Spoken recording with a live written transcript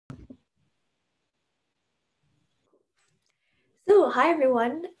So, hi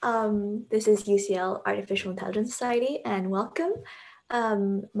everyone. This is UCL Artificial Intelligence Society, and welcome.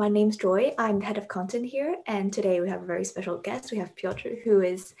 My name's Joy. I'm the head of content here, and today we have a very special guest. We have Piotr, who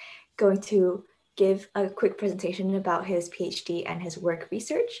is going to give a quick presentation about his PhD and his work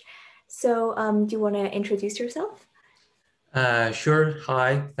research. So, do you want to introduce yourself? Sure.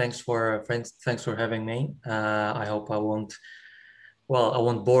 Hi. Thanks for having me. I hope I won't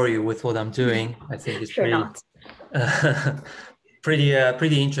bore you with what I'm doing. I think it's Sure not. uh,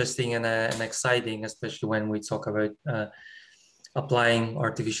 pretty interesting and exciting, especially when we talk about applying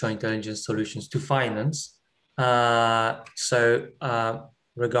artificial intelligence solutions to finance.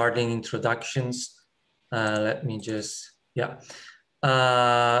 Regarding introductions, let me just, yeah.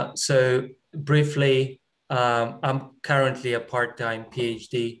 So briefly, I'm currently a part-time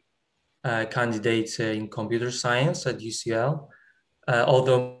PhD candidate in computer science at UCL.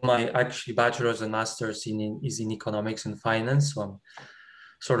 Although my actually bachelor's and master's is in economics and finance, so I'm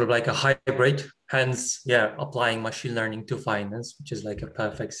sort of like a hybrid. Hence, yeah, applying machine learning to finance, which is like a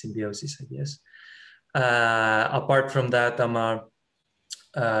perfect symbiosis, I guess. Apart from that, I'm a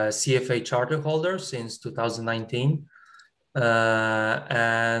CFA charter holder since 2019.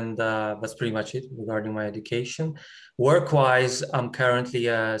 That's pretty much it regarding my education. Work-wise, I'm currently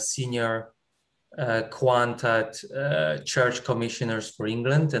a senior quant at Church Commissioners for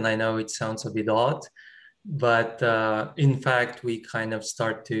England, and I know it sounds a bit odd, but in fact, we kind of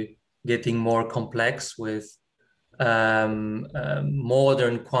start to getting more complex with modern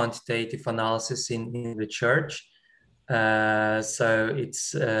quantitative analysis in the church. So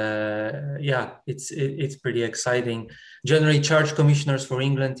it's pretty exciting. Generally, Church Commissioners for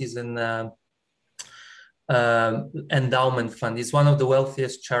England is an endowment fund. It's one of the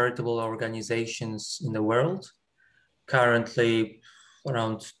wealthiest charitable organizations in the world. Currently,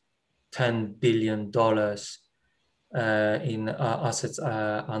 around $10 billion in assets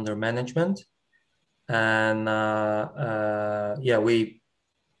under management, and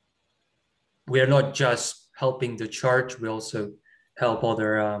we are not just helping the church; we also help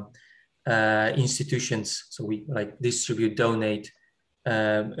other institutions. So we like donate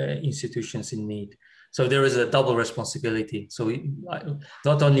institutions in need. So there is a double responsibility. So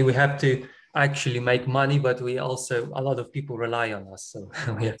not only we have to actually make money, but we also, a lot of people rely on us. So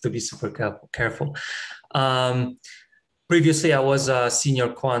we have to be super careful. Previously, I was a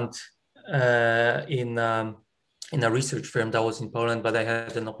senior quant in a research firm that was in Poland, but I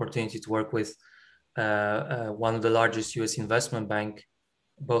had an opportunity to work with one of the largest US investment bank,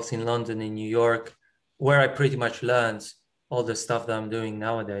 both in London and New York, where I pretty much learned all the stuff that I'm doing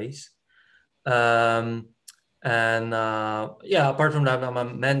nowadays. Apart from that, I'm a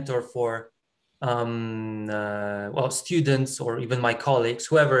mentor for students or even my colleagues,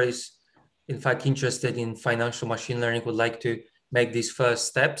 whoever is in fact interested in financial machine learning would like to make these first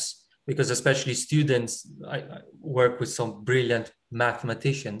steps, because especially students, I work with some brilliant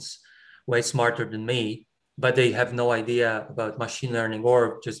mathematicians, way smarter than me, but they have no idea about machine learning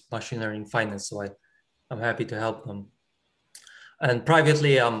or just machine learning finance. So I'm happy to help them. And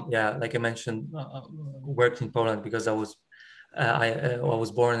privately, like I mentioned, worked in Poland because I was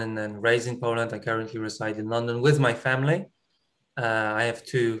born and raised in Poland. I currently reside in London with my family. I have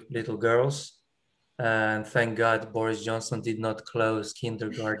two little girls, and thank God Boris Johnson did not close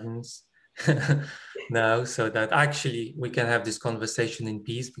kindergartens. No, so that actually we can have this conversation in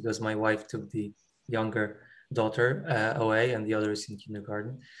peace, because my wife took the younger daughter away and the other is in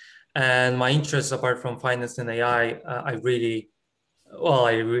kindergarten. And my interests, apart from finance and AI, I really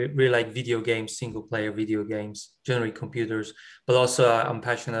like video games, single player video games, generally computers, but also I'm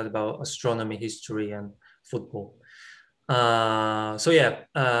passionate about astronomy, history, and football. That's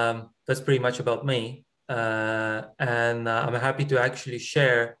pretty much about me. I'm happy to actually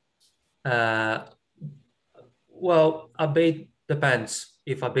share. A bit depends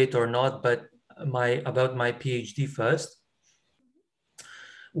if a bit or not, but about my PhD first,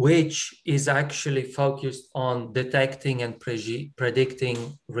 which is actually focused on detecting and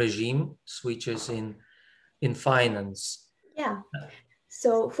predicting regime switches in finance. Yeah.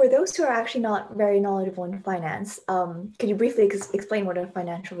 So for those who are actually not very knowledgeable in finance, could you briefly explain what a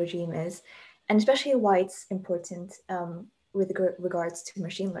financial regime is, and especially why it's important with regards to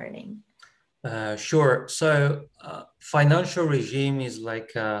machine learning? Sure. So financial regime is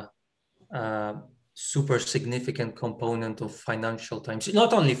like a super significant component of financial time,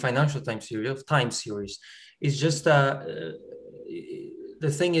 not only financial time series, of time series. It's just the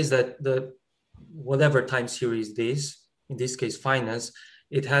thing is that whatever time series it is, in this case finance,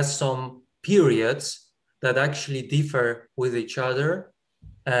 it has some periods that actually differ with each other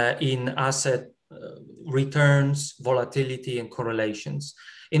in asset returns, volatility, and correlations.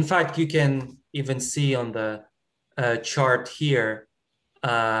 In fact, you can even see on the chart here,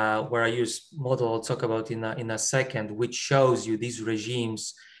 where I use model I'll talk about in a second, which shows you these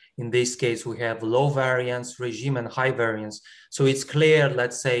regimes. In this case, we have low variance regime and high variance. So it's clear,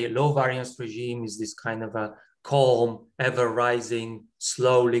 let's say low variance regime is this kind of a calm, ever rising,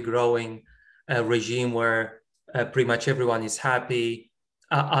 slowly growing regime where pretty much everyone is happy.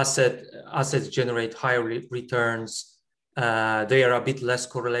 Assets generate higher returns. They are a bit less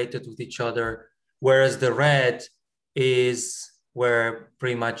correlated with each other. Whereas the red is where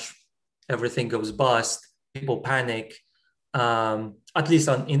pretty much everything goes bust. People panic. At least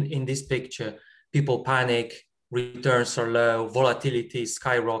in this picture, people panic, returns are low, volatility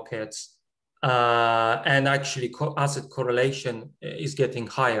skyrockets, and actually asset correlation is getting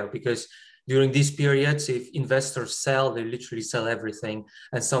higher because during these periods, if investors sell, they literally sell everything,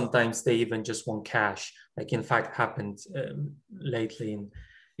 and sometimes they even just want cash, like in fact happened lately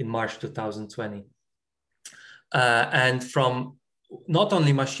in March 2020. And from not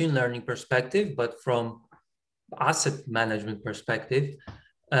only machine learning perspective, but from asset management perspective,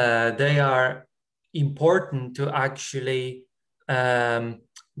 they are important to actually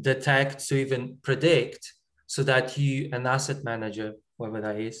detect, to even predict, so that you, an asset manager, whoever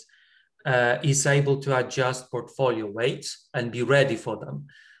that is able to adjust portfolio weights and be ready for them.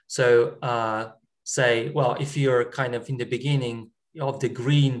 So say, well, if you're kind of in the beginning of the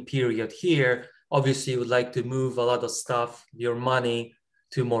green period here, obviously you would like to move a lot of stuff, your money,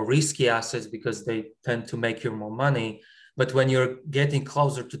 to more risky assets because they tend to make you more money. But when you're getting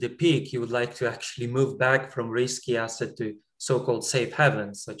closer to the peak, you would like to actually move back from risky asset to so-called safe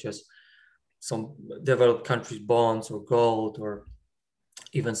havens, such as some developed countries' bonds or gold, or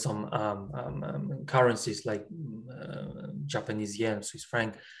even some currencies like Japanese yen, Swiss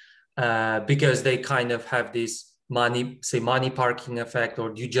franc, because they kind of have this money parking effect,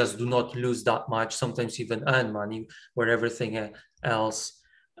 or you just do not lose that much. Sometimes you even earn money where everything else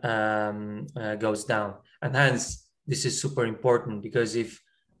goes down. And hence, this is super important, because if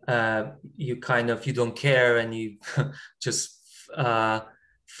you don't care and you just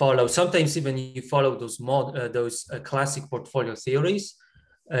follow, sometimes even you follow those classic portfolio theories,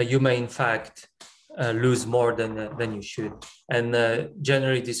 you may in fact lose more than you should. And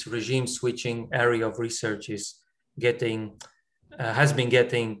generally, this regime switching area of research has been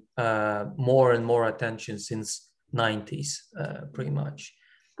getting more and more attention since 90s, pretty much.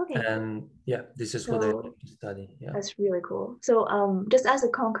 Okay. And yeah, this is what I like to study. Yeah, that's really cool. So just as a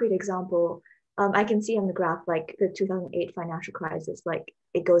concrete example, I can see on the graph, like the 2008 financial crisis, like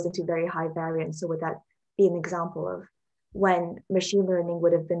it goes into very high variance. So would that be an example of when machine learning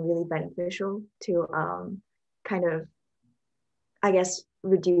would have been really beneficial to kind of, I guess,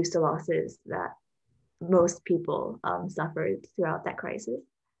 reduce the losses that most people suffered throughout that crisis?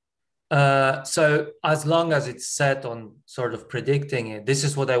 So as long as it's set on sort of predicting it, this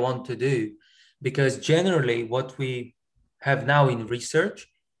is what I want to do, because generally what we have now in research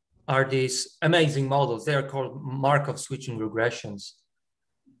are these amazing models. They are called Markov switching regressions.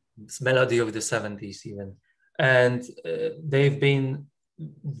 It's melody of the 70s even. And they've been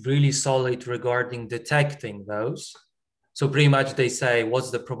really solid regarding detecting those. So pretty much they say, what's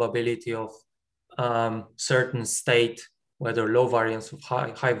the probability of certain state, whether low variance or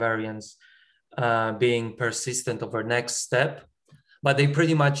high variance, being persistent over next step. But they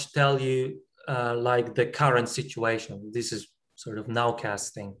pretty much tell you like the current situation. This is sort of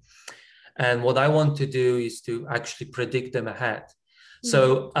nowcasting. And what I want to do is to actually predict them ahead. Mm-hmm.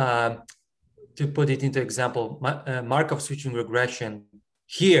 So to put it into example, Markov switching regression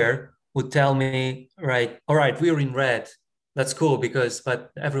here would tell me, right, all right, we're in red. That's cool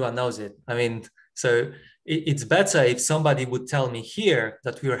but everyone knows it. I mean, so it's better if somebody would tell me here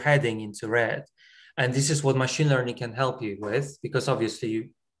that we're heading into red. And this is what machine learning can help you with, because obviously you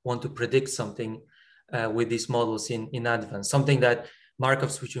want to predict something with these models in advance, something that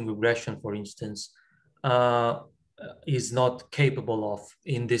Markov switching regression, for instance, is not capable of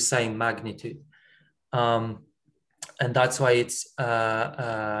in the same magnitude. And that's why it's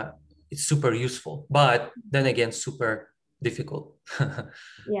super useful, but then again, super difficult.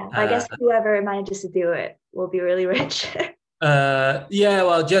 Yeah, I guess whoever manages to do it will be really rich. Yeah,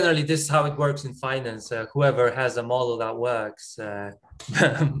 well, generally this is how it works in finance. Whoever has a model that works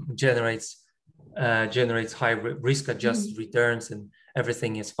generates high risk-adjusted returns, and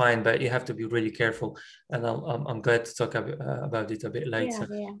everything is fine. But you have to be really careful, and I'm glad to talk about it a bit later.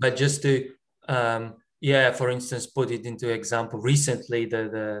 Yeah. But just to for instance, put it into example, recently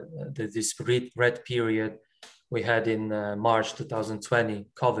this red period we had in March 2020,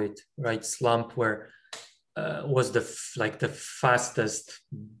 COVID, right, slump, where was like the fastest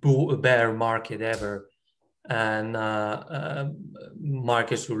bear market ever, and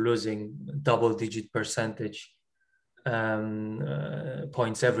markets were losing double-digit percentage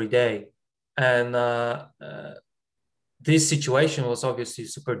points every day, and this situation was obviously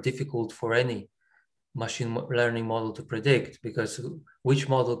super difficult for any machine learning model to predict, because which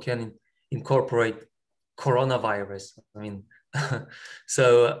model can incorporate coronavirus? I mean,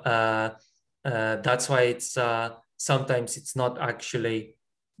 so that's why it's sometimes it's not actually.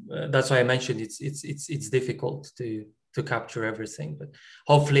 That's why I mentioned it's difficult to capture everything. But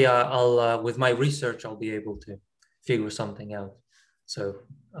hopefully, I'll with my research I'll be able to figure something out. So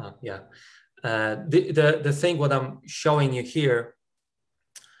yeah, the thing what I'm showing you here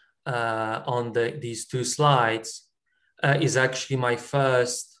on these two slides is actually my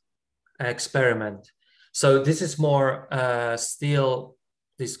first experiment. So this is more still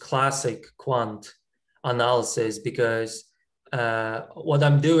this classic quant analysis, because what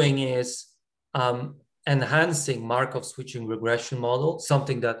I'm doing is enhancing Markov switching regression model,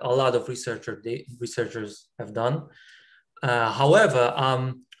 something that a lot of researchers have done.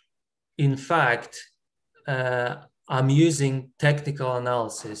 However, in fact, I'm using technical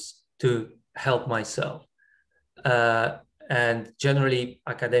analysis to help myself. And generally,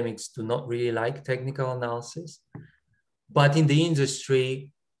 academics do not really like technical analysis. But in the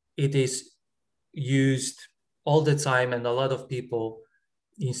industry, it is used all the time, and a lot of people,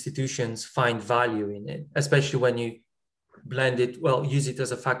 institutions, find value in it, especially when you blend it, well, use it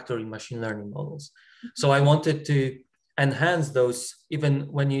as a factor in machine learning models. So I wanted to enhance those. Even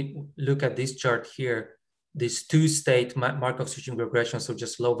when you look at this chart here, this two-state Markov switching regression, so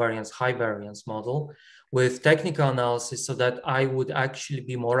just low variance, high variance model with technical analysis, so that I would actually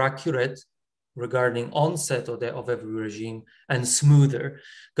be more accurate regarding onset of every regime and smoother.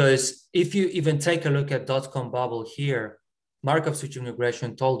 Because if you even take a look at dot-com bubble here, Markov switching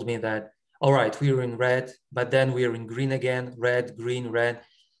regression told me that, all right, we were in red, but then we are in green again, red, green, red.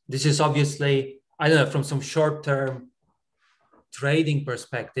 This is obviously, I don't know, from some short-term trading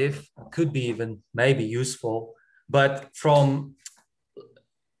perspective, could be even maybe useful, but from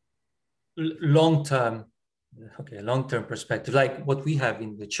long-term perspective, like what we have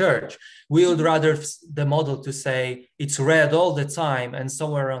in the church, we would rather the model to say it's red all the time, and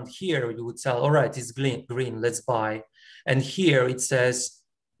somewhere around here you would tell, all right, it's green, let's buy. And here it says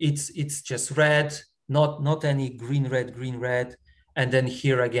it's just red, not any green, red, and then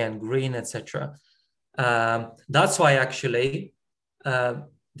here again green, etc. That's why actually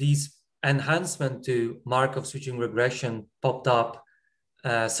these enhancement to Markov switching regression popped up,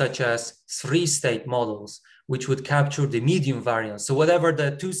 such as three-state models, which would capture the medium variance. So whatever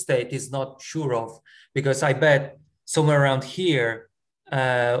the two-state is not sure of, because I bet somewhere around here,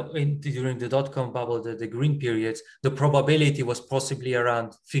 during the dot-com bubble, the green periods, the probability was possibly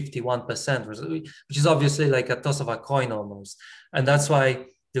around 51%, which is obviously like a toss of a coin almost. And that's why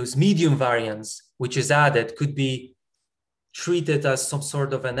those medium variance, which is added, could be treated as some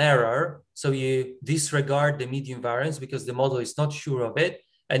sort of an error. So you disregard the medium variance because the model is not sure of it,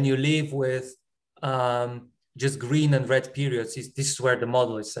 and you leave with just green and red periods. This is where the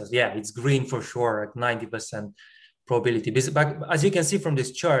model says, yeah, it's green for sure at 90% probability. But as you can see from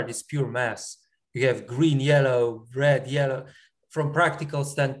this chart, it's pure math. You have green, yellow, red, yellow. From practical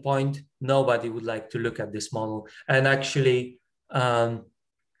standpoint, nobody would like to look at this model. And actually,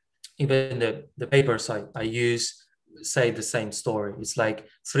 even the papers I use say the same story. It's like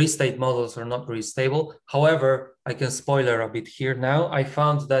three-state models are not really stable. However, I can spoiler a bit here now. I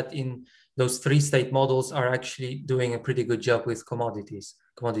found that in those three-state models are actually doing a pretty good job with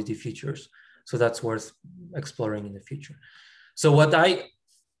commodity futures. So that's worth exploring in the future. So what I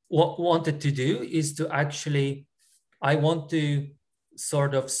wanted to do is to actually, I want to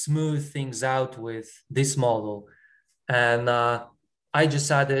sort of smooth things out with this model. And I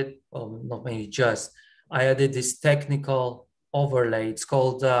just added, well, not maybe just, I added this technical overlay. It's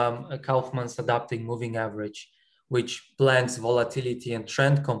called Kaufman's adapting moving average, which blends volatility and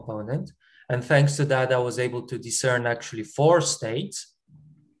trend component. And thanks to that, I was able to discern actually 4 states,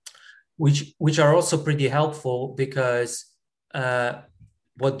 which are also pretty helpful, because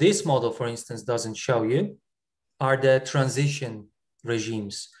what this model, for instance, doesn't show you are the transition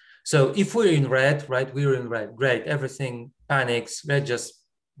regimes. So if we're in red, right, we're in red, great, everything panics, red just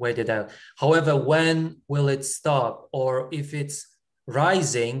wait it out. However, when will it stop? Or if it's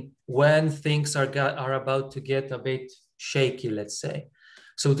rising, when things are about to get a bit shaky, let's say.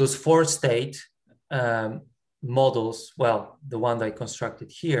 So those 4-state models, well, the one that I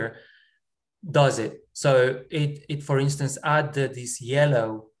constructed here, does it. So it for instance, added this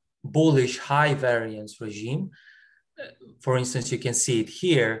yellow bullish high variance regime. For instance, you can see it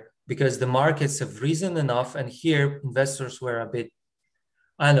here because the markets have risen enough, and here investors were a bit,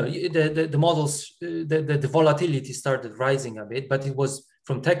 I don't know, the models, the volatility started rising a bit, but it was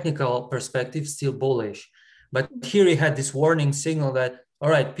from technical perspective still bullish. But here he had this warning signal that, all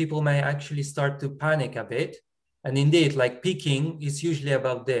right, people may actually start to panic a bit. And indeed, like peaking is usually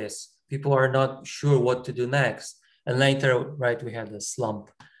about this. People are not sure what to do next. And later, right, we had a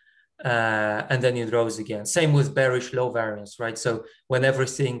slump. And then it rose again. Same with bearish low variance, right? So when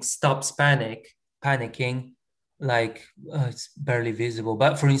everything stops panicking, like it's barely visible.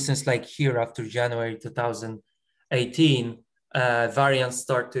 But for instance, like here after January 2018, variance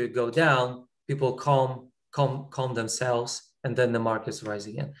start to go down, people calm themselves, and then the markets rise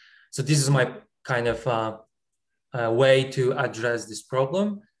again. So this is my kind of way to address this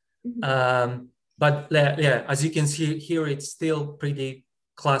problem. But yeah, as you can see here, it's still pretty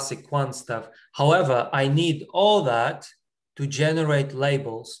classic quant stuff. However, I need all that to generate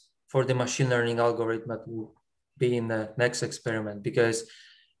labels for the machine learning algorithm that will be in the next experiment. Because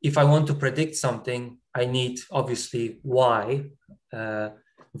if I want to predict something, I need obviously Y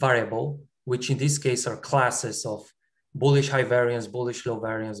variable, which in this case are classes of bullish high variance, bullish low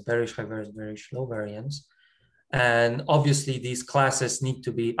variance, bearish high variance, bearish low variance. And obviously these classes need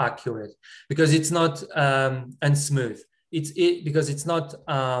to be accurate because it's not and smooth. Because it's not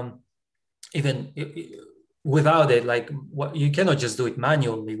even without it, like you cannot just do it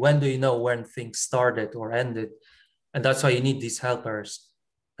manually. When do you know when things started or ended? And that's why you need these helpers.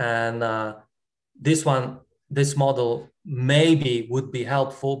 And this model maybe would be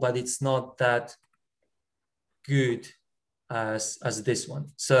helpful, but it's not that good as this one.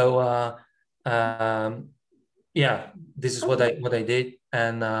 So yeah, this is what I did,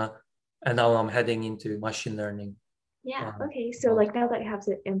 and now I'm heading into machine learning. Yeah. Okay. So like now that you have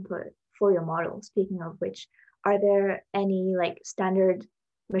the input for your model, speaking of which, are there any like standard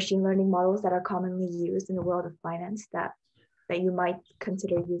machine learning models that are commonly used in the world of finance that you might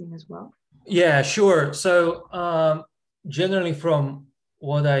consider using as well? Yeah, sure. So generally from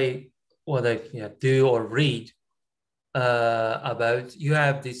what I do or read about, you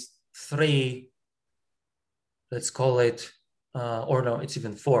have these three, let's call it, or no, it's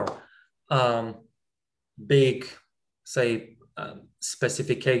even four, big, say,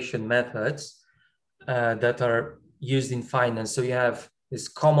 specification methods that are used in finance. So you have this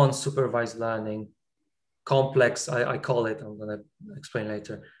common supervised learning, complex, I call it, I'm going to explain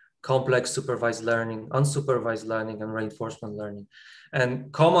later, complex supervised learning, unsupervised learning, and reinforcement learning.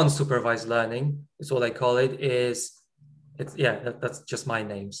 And common supervised learning is what I call it, that's just my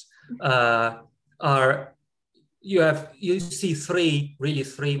names. You see three,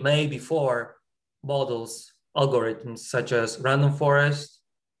 maybe four models, algorithms such as random forest,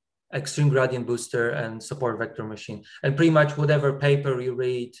 extreme gradient booster, and support vector machine. And pretty much whatever paper you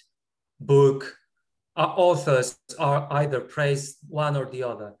read, book, authors are either praised one or the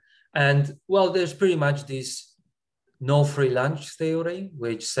other. And well, there's pretty much this no free lunch theory,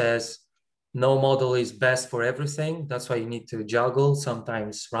 which says no model is best for everything. That's why you need to juggle.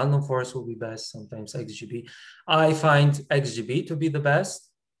 Sometimes random forest will be best, sometimes XGB. I find XGB to be the best,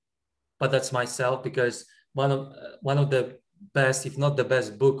 but that's myself, because one of the best, if not the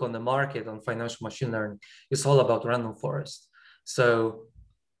best book on the market on financial machine learning is all about random forest. So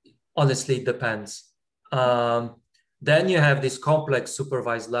honestly, it depends. Then you have this complex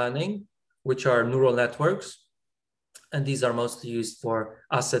supervised learning, which are neural networks. And these are mostly used for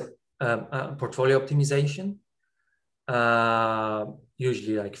asset portfolio optimization.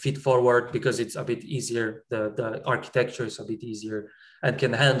 Usually like feed forward because it's a bit easier. The architecture is a bit easier and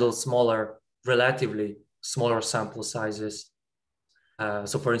can handle relatively smaller sample sizes.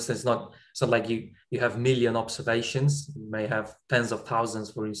 So for instance, it's not like you have million observations, you may have tens of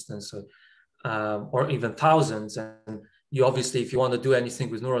thousands, for instance, or even thousands. And you obviously, if you want to do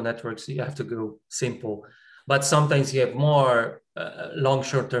anything with neural networks, you have to go simple. But sometimes you have more long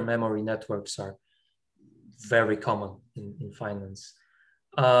short-term memory networks are very common in finance.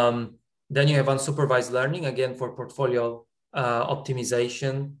 Then you have unsupervised learning, again, for portfolio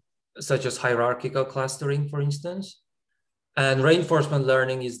optimization, such as hierarchical clustering, for instance. And reinforcement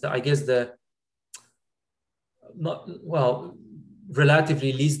learning is,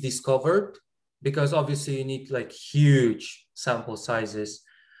 relatively least discovered, because obviously you need like huge sample sizes.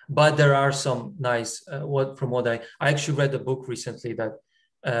 But there are some nice, I actually read a book recently that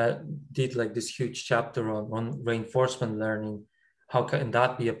did like this huge chapter on reinforcement learning. How can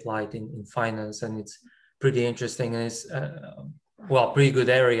that be applied in finance? And it's pretty interesting. And it's, pretty good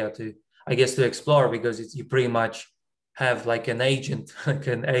area to explore, because you pretty much have like an agent, like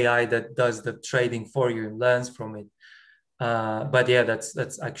an AI that does the trading for you and learns from it. But yeah,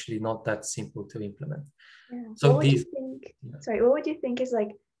 that's actually not that simple to implement. Yeah. So What would you these, think? yeah. Sorry, what would you think is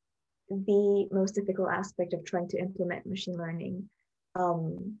like the most difficult aspect of trying to implement machine learning,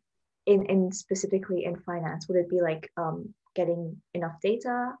 um, in specifically in finance? Would it be like getting enough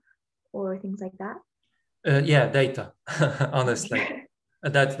data or things like that? Yeah, data, honestly.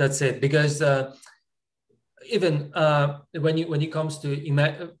 That's it. Because even when it comes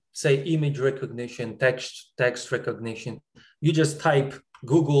to say image recognition, text recognition, you just type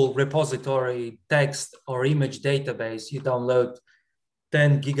Google repository text or image database, you download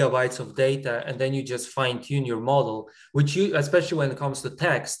 10 gigabytes of data, and then you just fine tune your model, which you, especially when it comes to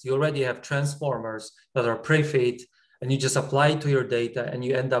text, you already have transformers that are pre-fit, and you just apply it to your data and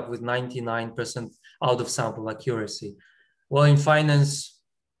you end up with 99% out of sample accuracy. Well, in finance,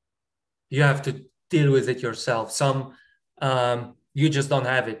 you have to deal with it yourself. Some you just don't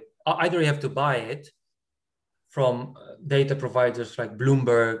have it. Either you have to buy it from data providers like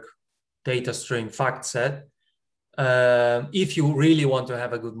Bloomberg, DataStream, FactSet, if you really want to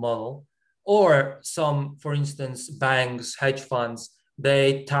have a good model, or some, for instance, banks, hedge funds,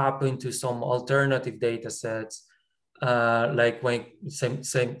 they tap into some alternative data sets, like when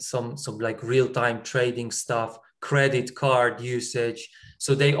some like real-time trading stuff, credit card usage.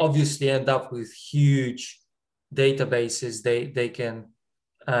 So they obviously end up with huge databases they can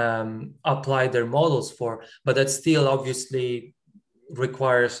apply their models for, but that still obviously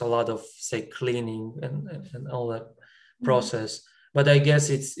requires a lot of, say, cleaning and all that process. But I guess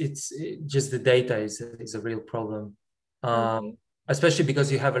it's just the data is a real problem, Okay. especially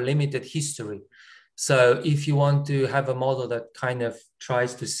because you have a limited history. So if you want to have a model that kind of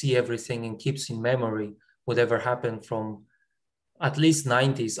tries to see everything and keeps in memory whatever happened from at least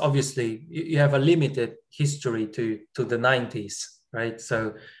 90s, obviously you have a limited history to the 90s, right?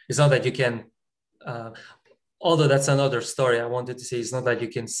 So it's not that you can although that's another story. I wanted to say it's not that you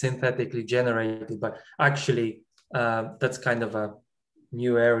can synthetically generate it, but actually that's kind of a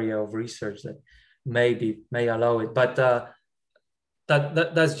new area of research that may allow it. But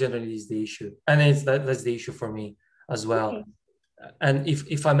that's generally is the issue, and that's the issue for me as Okay. well. And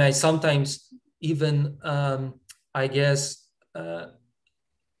if I may, sometimes even I guess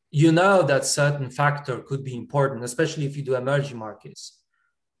you know that certain factor could be important, especially if you do emerging markets.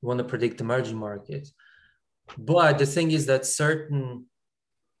 You want to predict emerging markets. But the thing is that certain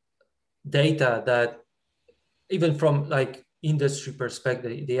data that even from like industry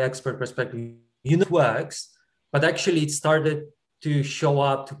perspective, the expert perspective, you know it works, but actually it started to show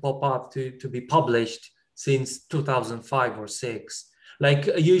up, to pop up, to be published since 2005 or six. Like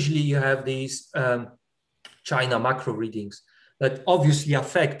usually you have these China macro readings that obviously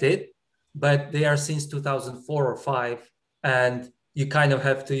affect it, but they are since 2004 or five, and you kind of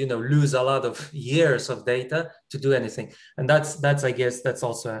have to, lose a lot of years of data to do anything. And that's I guess that's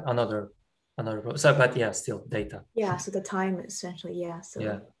also another. So, but yeah, still data. Yeah, so the time essentially, yeah.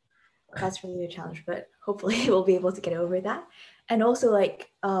 Yeah. So that's really a challenge, but hopefully we'll be able to get over that. And also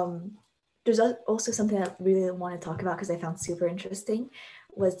like there's also something I really want to talk about because I found super interesting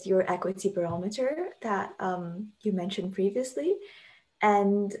was your equity barometer that you mentioned previously.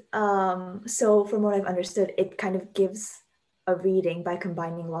 And so from what I've understood, it kind of gives a reading by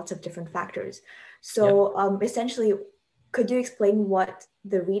combining lots of different factors. Yeah. So essentially, could you explain what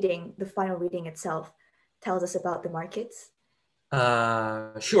the reading, the final reading itself, tells us about the markets?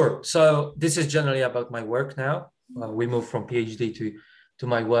 Sure. So this is generally about my work now. We move from PhD to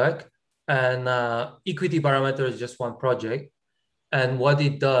my work, and equity barometer is just one project. And what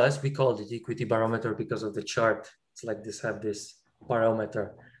it does, we call it equity barometer because of the chart. It's like this, have this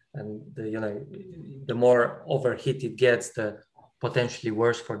barometer, and the more overheat it gets, the potentially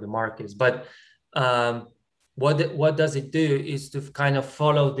worse for the markets. But what does it do is to kind of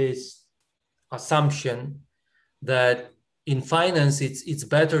follow this assumption that in finance it's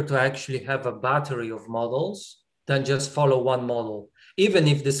better to actually have a battery of models than just follow one model, even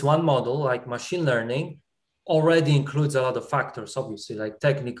if this one model, like machine learning, already includes a lot of factors, obviously, like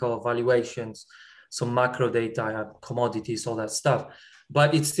technical valuations, some macro data, commodities, all that stuff,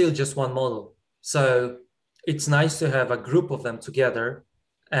 but it's still just one model. So it's nice to have a group of them together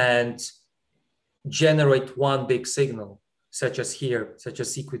and generate one big signal, such as here, such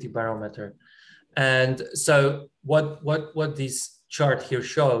as equity barometer. And so what this chart here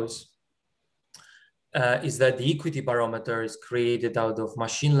shows is that the equity barometer is created out of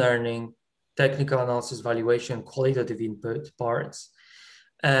machine learning, technical analysis, valuation, qualitative input parts.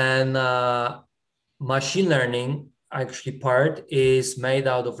 And machine learning actually part is made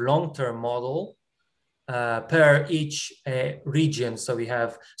out of long-term model per each region. So we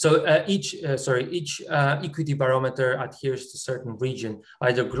have, each equity barometer adheres to certain region,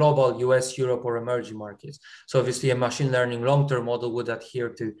 either global, US, Europe, or emerging markets. So obviously a machine learning long-term model would adhere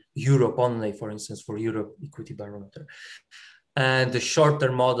to Europe only, for instance, for Europe equity barometer. And the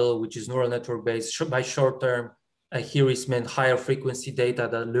short-term model, which is neural network based, by short-term, here is meant higher frequency data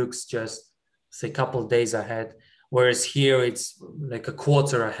that looks just, say, a couple days ahead, whereas here it's like a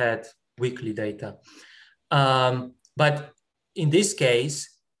quarter ahead, weekly data. But in this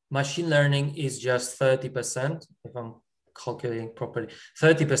case, machine learning is just 30%, if I'm calculating properly,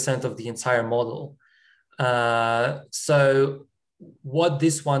 30% of the entire model. So what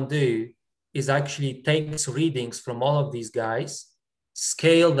this one do is actually takes readings from all of these guys,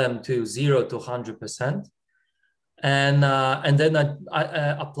 scale them to 0 to 100%, and then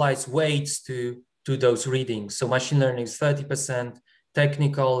applies weights to those readings. So machine learning is 30%,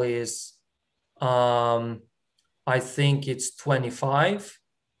 technical is, I think it's 25,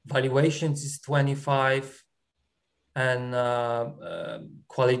 valuations is 25, and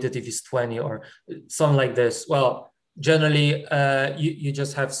qualitative is 20 or something like this. Well, generally, you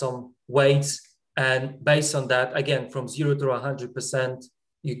just have some weights, and based on that, again, from 0 to 100%,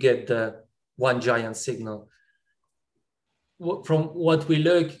 you get the one giant signal. From what we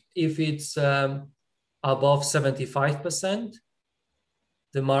look, if it's above 75%,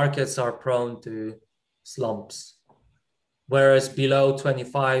 the markets are prone to slumps, whereas below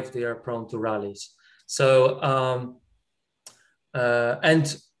 25, they are prone to rallies. So,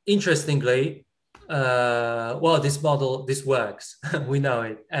 and interestingly, well, this model, this works, we know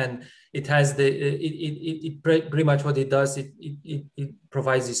it. And it has it pretty much what it does, it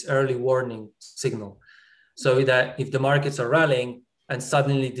provides this early warning signal. So that if the markets are rallying and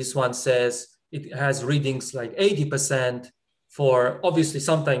suddenly this one says it has readings like 80% for, obviously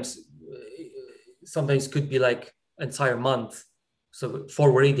sometimes could be like entire month, so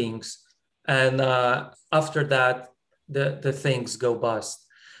 4 readings, and after that the things go bust.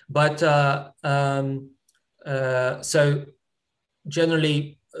 But so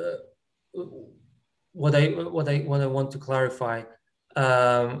generally, what I want to clarify,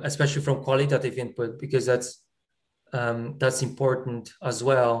 especially from qualitative input, because that's important as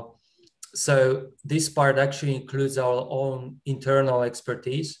well. So this part actually includes our own internal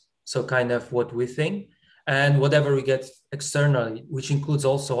expertise, so kind of what we think, and whatever we get externally, which includes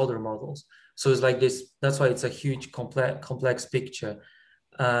also other models. So it's like this, that's why it's a huge complex picture,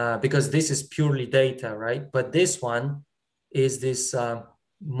 because this is purely data, right? But this one is this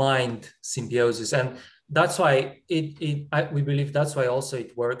mind symbiosis. And that's why we believe that's why also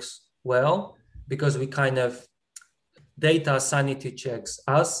it works well, because we kind of, data sanity checks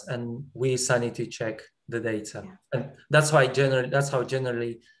us and we sanity check the data. Yeah. And that's how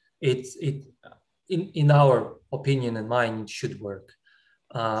generally it in our opinion and mine, it should work.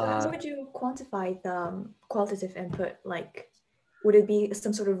 So how would you quantify the qualitative input? Like, would it be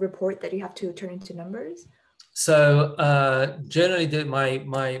some sort of report that you have to turn into numbers? So generally,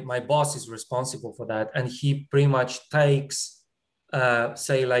 my boss is responsible for that, and he pretty much takes,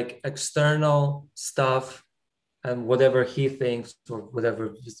 say, like external stuff and whatever he thinks or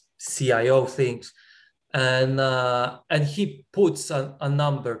whatever his CIO thinks, and he puts a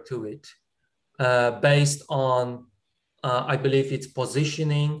number to it based on, I believe it's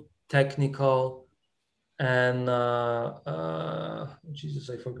positioning, technical, and Jesus,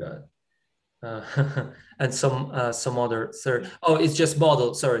 I forgot. And some other third. Oh, it's just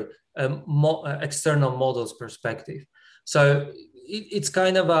model. Sorry, external models perspective. So it's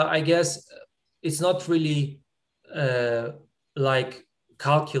kind of I guess it's not really like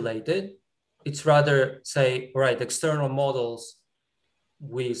calculated. It's rather say, right, external models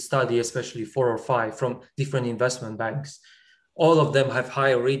we study, especially 4 or 5 from different investment banks. All of them have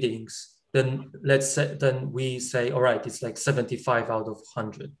higher readings. Then we say, all right, it's like 75 out of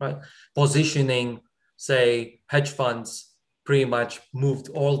 100, right? Positioning, say, hedge funds pretty much moved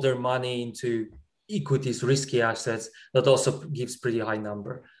all their money into equities, risky assets. That also gives pretty high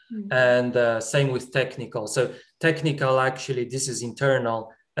number. Mm-hmm. And same with technical. So technical, actually, this is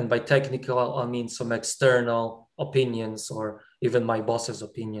internal. And by technical, I mean some external opinions or even my boss's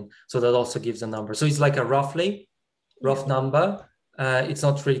opinion. So that also gives a number. So it's like a rough number. It's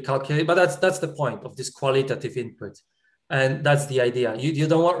not really calculated, but that's the point of this qualitative input. And that's the idea. You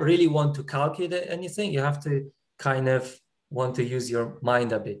don't really want to calculate anything. You have to kind of want to use your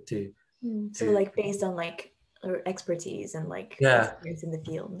mind a bit too. So like based on like expertise and like experience in the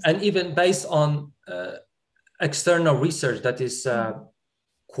field. And even based on external research that is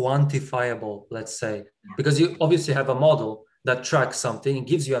quantifiable, let's say, because you obviously have a model that tracks something, it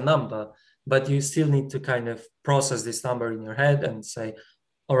gives you a number, but you still need to kind of process this number in your head and say,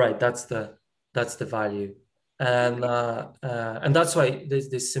 all right, that's the value. And that's why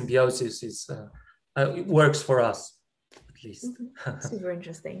this symbiosis it works for us, at least. Super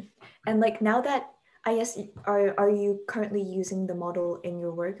interesting. And like now that I guess are you currently using the model in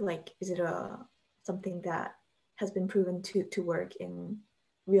your work? Like, is it something that has been proven to work in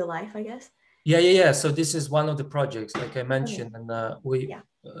real life, I guess? Yeah. So this is one of the projects, like I mentioned, and we Yeah.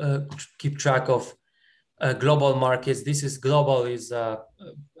 keep track of global markets. This is global is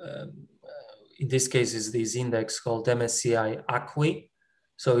in this case is this index called MSCI ACWI.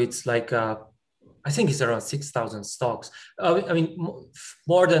 So it's like I think it's around 6,000 stocks. I mean,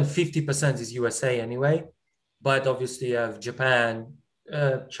 more than 50% is USA anyway, but obviously you have Japan,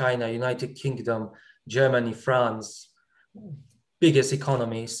 China, United Kingdom, Germany, France, biggest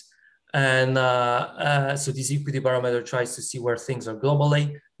economies. And so this equity barometer tries to see where things are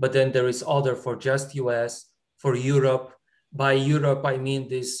globally, but then there is other for just US, for Europe. By Europe, I mean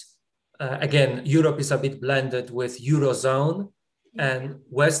this, again, Europe is a bit blended with Eurozone and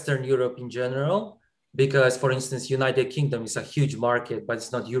Western Europe in general, because for instance, United Kingdom is a huge market, but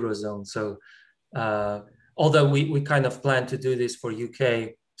it's not Eurozone. So although we kind of plan to do this for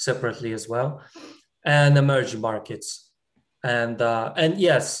UK separately as well, and emerging markets. And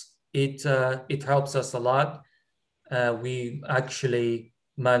yes, it helps us a lot. We actually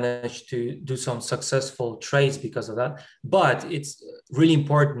managed to do some successful trades because of that. But it's really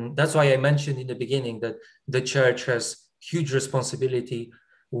important. That's why I mentioned in the beginning that the church has huge responsibility.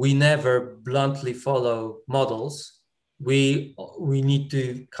 We never bluntly follow models. We need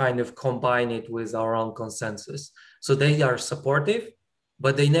to kind of combine it with our own consensus. So they are supportive,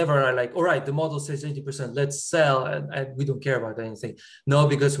 but they never are like, all right, the model says 80%, let's sell, and we don't care about anything. No,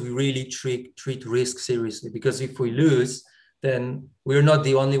 because we really treat risk seriously. Because if we lose, then we're not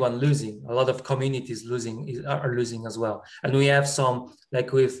the only one losing. A lot of communities are losing as well. And we have some,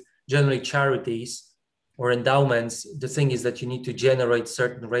 like with generally charities or endowments, the thing is that you need to generate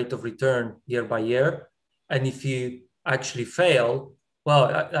certain rate of return year by year. And if you actually fail, well,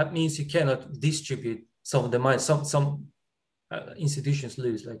 that means you cannot distribute some of the money. Some institutions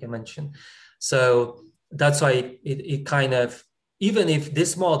lose, like I mentioned. So that's why it kind of, even if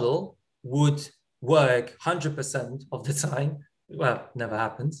this model would work 100% of the time, well, never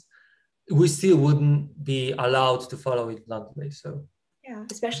happens, we still wouldn't be allowed to follow it bluntly. So yeah,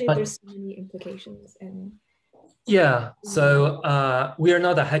 especially if there's so many implications and yeah. So we are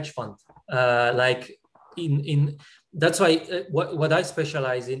not a hedge fund. Like in that's why what I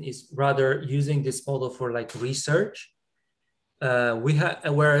specialize in is rather using this model for like research. We have,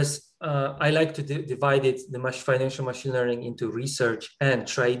 whereas I like to divide it, the financial machine learning, into research and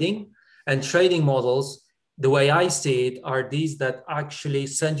trading. And trading models, the way I see it, are these that actually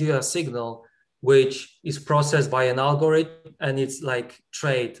send you a signal which is processed by an algorithm, and it's like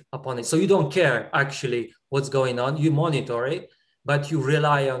trade upon it. So you don't care actually what's going on, you monitor it, but you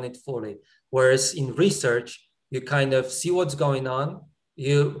rely on it fully. Whereas in research, you kind of see what's going on,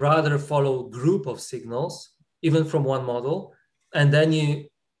 you rather follow a group of signals, even from one model, and then you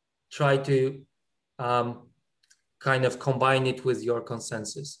try to kind of combine it with your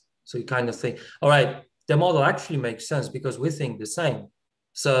consensus. So you kind of think, all right, the model actually makes sense because we think the same.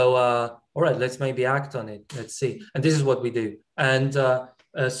 So, all right, let's maybe act on it. Let's see. And this is what we do. And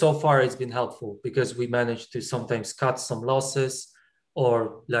so far it's been helpful because we managed to sometimes cut some losses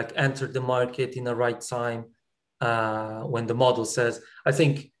or like enter the market in the right time when the model says, I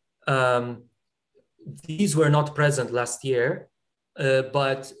think these were not present last year,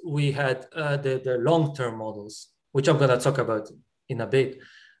 but we had the long-term models, which I'm going to talk about in a bit,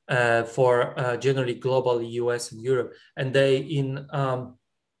 for generally globally US and Europe. And they in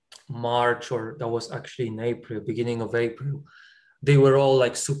March, or that was actually in April, beginning of April, they were all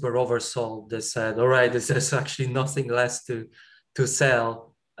like super oversold. They said, all right, there's actually nothing less to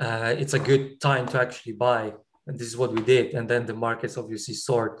sell. It's a good time to actually buy. And this is what we did. And then the markets obviously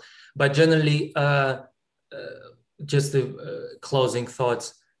soared. But generally, just the closing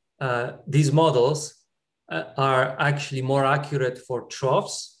thoughts, these models are actually more accurate for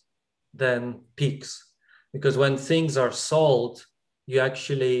troughs than peaks. Because when things are sold, you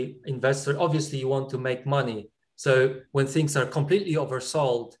actually, investor, obviously you want to make money. So when things are completely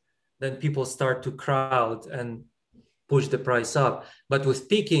oversold, then people start to crowd and push the price up. But with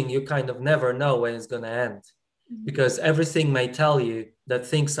peaking, you kind of never know when it's going to end, because everything may tell you that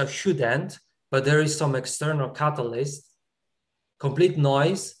things should end, but there is some external catalyst, complete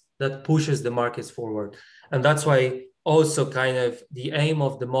noise that pushes the markets forward. And that's why also kind of the aim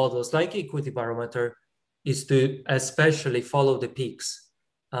of the models like equity barometer is to especially follow the peaks.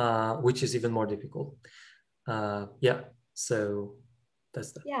 which is even more difficult. Yeah, so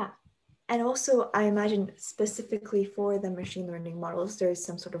that's that. Yeah. And also, I imagine specifically for the machine learning models, there's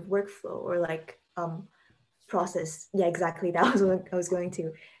some sort of workflow or like process. Yeah, exactly. That was what I was going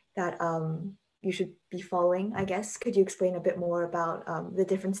to, that you should be following, I guess. Could you explain a bit more about the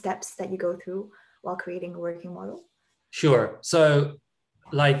different steps that you go through while creating a working model? Sure. So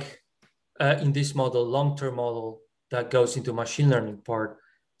like in this model, long-term model that goes into machine learning part,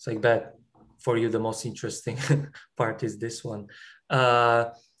 it's like that for you, the most interesting part is this one.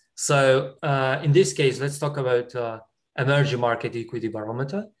 In this case, let's talk about emerging market equity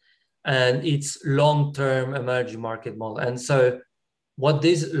barometer and its long-term emerging market model. And so what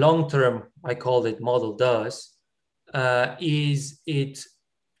this long-term, I call it, model does is it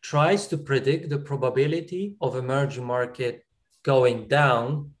tries to predict the probability of emerging market going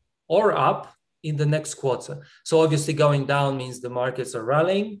down or up in the next quarter. So obviously going down means the markets are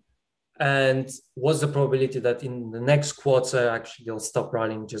rallying, and what's the probability that in the next quarter actually they'll stop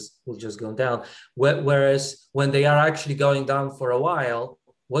rallying, will just go down. Whereas when they are actually going down for a while,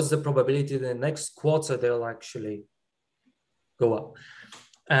 what's the probability that in the next quarter they'll actually go up?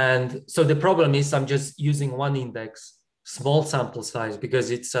 And so the problem is I'm just using one index, small sample size,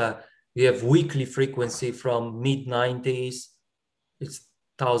 because we have weekly frequency from mid 90s. It's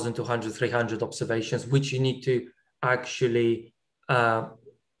 1,200, 300 observations, which you need to actually, I'm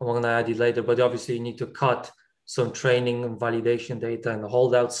going to add it later, but obviously you need to cut some training and validation data and a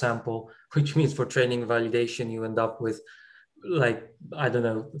holdout sample, which means for training and validation, you end up with like, I don't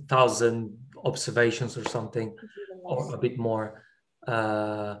know, 1,000 observations or something, or a bit more.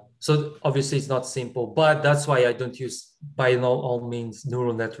 So obviously it's not simple, but that's why I don't use by all means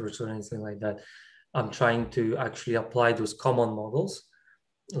neural networks or anything like that. I'm trying to actually apply those common models,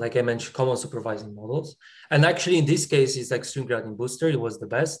 like I mentioned, common supervising models. And actually in this case, it's extreme gradient booster. It was the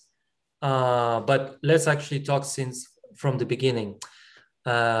best. But let's actually talk since from the beginning.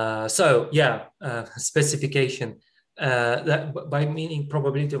 Specification. That by meaning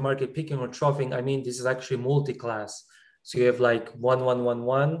probability of market peaking or troughing, I mean this is actually multi-class. So you have like 1, 1, 1,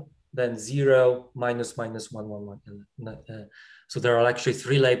 1, then 0, minus, minus, 1, 1, 1. So there are actually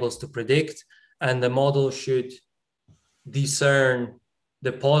 3 labels to predict, and the model should discern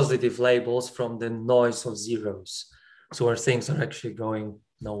the positive labels from the noise of zeros. So where things are actually going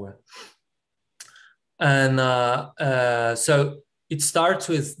nowhere. And so it starts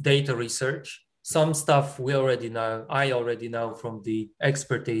with data research. Some stuff we already know, I already know from the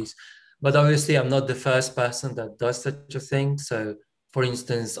expertise, but obviously I'm not the first person that does such a thing. So for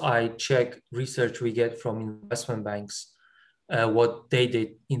instance, I check research we get from investment banks, what they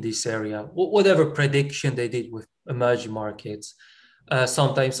did in this area, whatever prediction they did with emerging markets.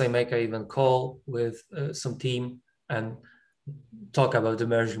 Sometimes I make an even call with some team and talk about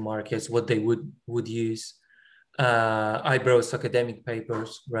emerging markets, what they would use. I browse academic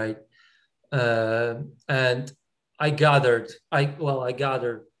papers, right? And I gathered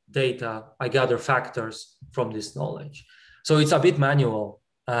data, I gather factors from this knowledge. So it's a bit manual,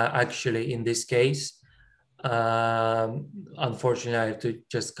 actually, in this case. Unfortunately, I have to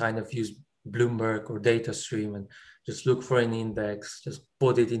just kind of use Bloomberg or DataStream and just look for an index, just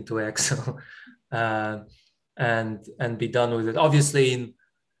put it into Excel, and be done with it. Obviously, in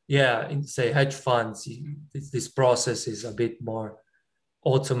say hedge funds, this process is a bit more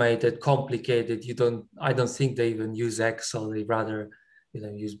automated, complicated. I don't think they even use Excel. They rather,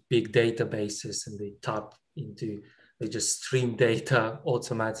 use big databases, and they just stream data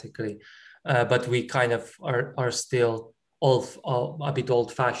automatically. But we kind of are still a bit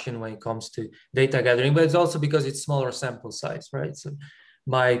old-fashioned when it comes to data gathering. But it's also because it's smaller sample size, right? So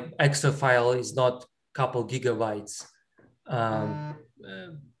my Excel file is not a couple gigabytes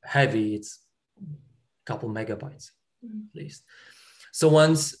heavy. It's a couple megabytes at least. So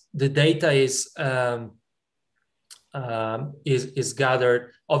once the data is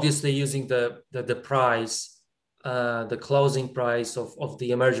gathered, obviously using the price, the closing price of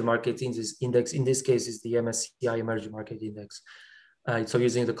the emerging market index, in this case is the MSCI emerging market index. So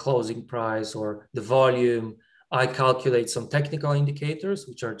using the closing price or the volume, I calculate some technical indicators,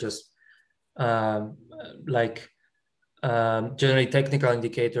 which are just generally technical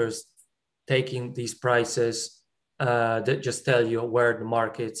indicators, taking these prices that just tell you where the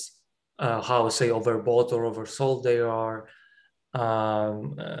markets, how say overbought or oversold they are.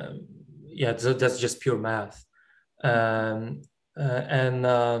 So that's just pure math. I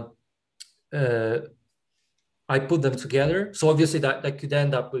put them together. So obviously that could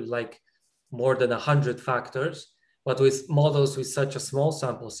end up with like more than 100 factors, but with models with such a small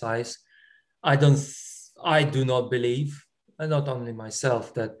sample size, I do not believe and not only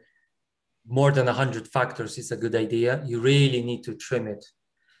myself, that more than 100 factors is a good idea. You really need to trim it.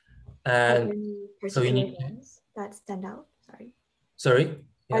 Are there And any so you particular need, ones that stand out? Sorry. sorry?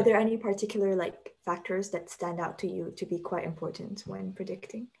 Are Yeah. there any particular like factors that stand out to you to be quite important when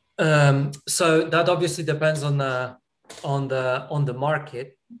predicting? So that obviously depends on the market,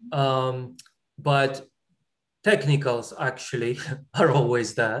 but technicals actually are always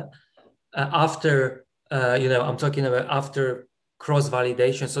there. After I'm talking about after cross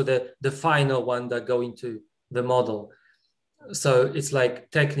validation, so the final one that go into the model. So it's like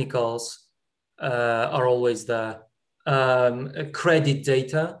technicals are always there. Credit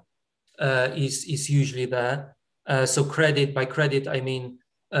data is usually there. So by credit, I mean,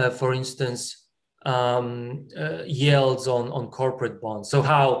 for instance, yields on corporate bonds. So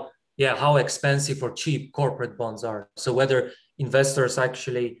how expensive or cheap corporate bonds are. So whether investors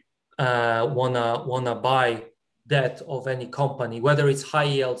actually wanna buy debt of any company, whether it's high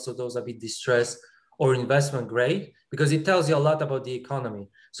yield, so those a bit distressed, or investment grade, because it tells you a lot about the economy.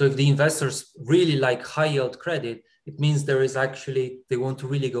 So if the investors really like high yield credit, it means they want to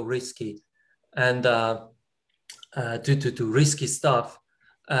really go risky and to risky stuff,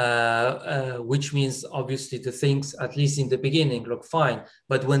 which means obviously the things, at least in the beginning, look fine.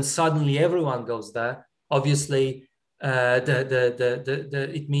 But when suddenly everyone goes there, obviously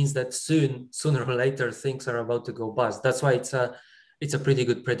it means that sooner or later, things are about to go bust. That's why it's a pretty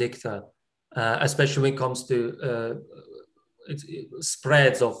good predictor, especially when it comes to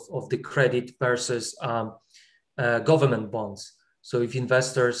spreads of the credit versus government bonds. So if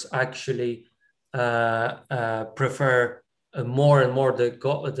investors actually prefer more and more the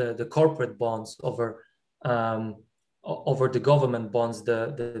corporate bonds over the government bonds,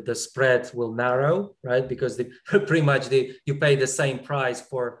 the spread will narrow, right? Because pretty much you pay the same price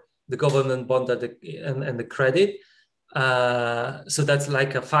for the government bond and the credit. So that's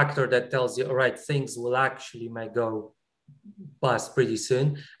like a factor that tells you, all right, things will actually might go bust pretty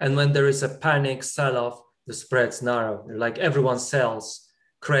soon. And when there is a panic sell-off, the spreads narrow. Like everyone sells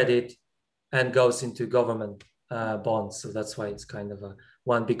credit and goes into government bonds. So that's why it's kind of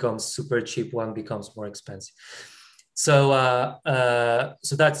one becomes super cheap, one becomes more expensive. So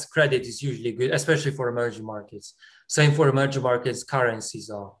so that's credit is usually good, especially for emerging markets. Same for emerging markets, currencies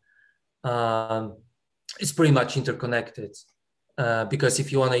are. It's pretty much interconnected because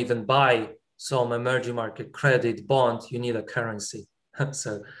if you want to even buy some emerging market credit bond, you need a currency.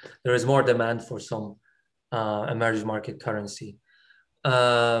 So there is more demand for some emerging market currency.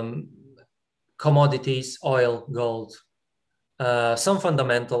 Commodities, oil, gold, some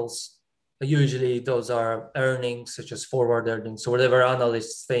fundamentals. Usually those are earnings, such as forward earnings, so whatever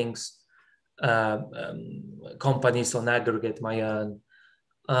analysts thinks companies on aggregate might earn.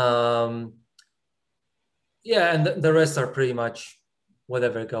 Yeah, and the rest are pretty much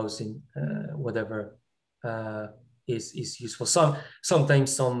whatever goes in, whatever is useful.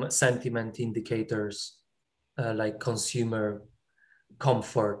 Sometimes some sentiment indicators like consumer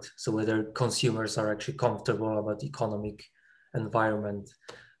comfort, so whether consumers are actually comfortable about the economic environment,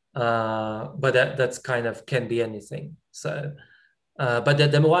 but that's kind of can be anything. So but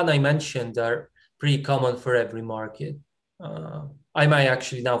the one I mentioned are pretty common for every market. I might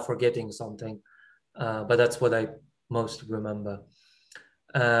actually now forgetting something, but that's what I most remember.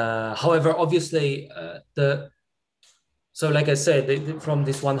 However, obviously so like I said, from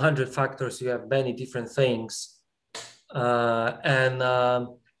these 100 factors, you have many different things. And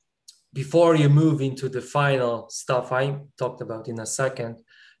before you move into the final stuff I talked about in a second,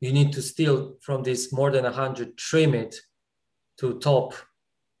 you need to still, from this more than 100, trim it to top,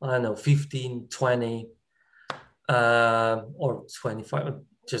 I don't know, 15, 20, or 25,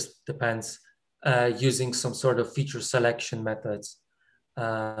 just depends, using some sort of feature selection methods.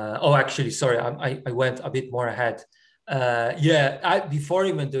 Actually, sorry, I went a bit more ahead. Before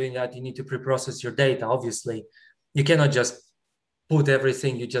even doing that, you need to pre-process your data, obviously. You cannot just put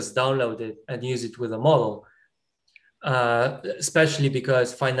everything you just downloaded and use it with a model, especially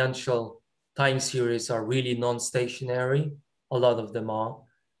because financial time series are really non-stationary. A lot of them are.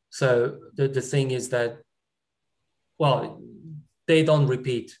 So the thing is that, well, they don't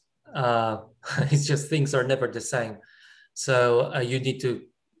repeat. It's just things are never the same. So you need to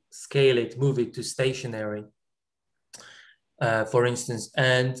scale it, move it to stationary. For instance,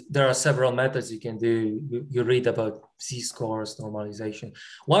 and there are several methods you can do. You read about z-scores, normalization.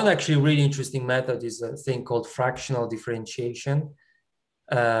 One actually really interesting method is a thing called fractional differentiation.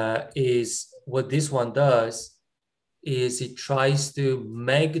 Is what this one does is it tries to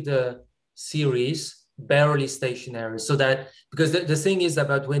make the series barely stationary, so that, because the thing is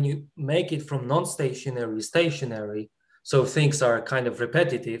about when you make it from non-stationary stationary, So things are kind of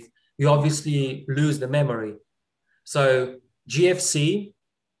repetitive. You obviously lose the memory. So GFC,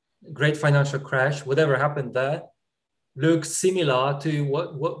 great financial crash, whatever happened there, looks similar to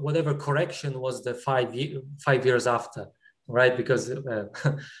whatever correction was the 5 years after, right? Because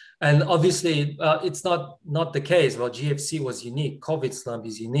and obviously it's not the case. Well, GFC was unique. COVID slump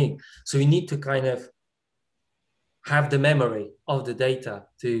is unique. So you need to kind of have the memory of the data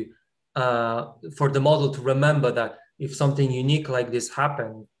to for the model to remember that if something unique like this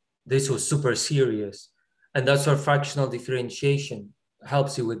happened, this was super serious. And that's where fractional differentiation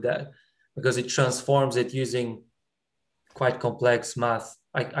helps you with that, because it transforms it using quite complex math.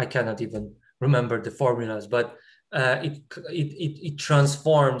 I cannot even remember the formulas, but it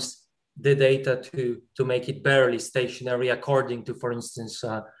transforms the data to make it barely stationary according to, for instance,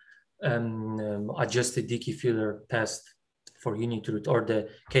 adjusted Dickey-Fuller test for unit root, or the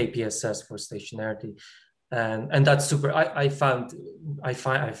KPSS for stationarity, and that's super. I found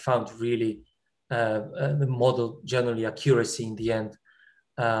really the model generally accuracy in the end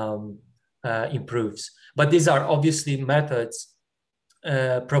improves. But these are obviously methods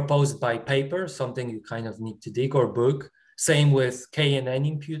proposed by paper, something you kind of need to dig, or book. Same with KNN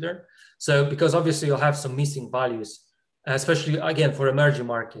imputer. So because obviously you'll have some missing values, especially again for emerging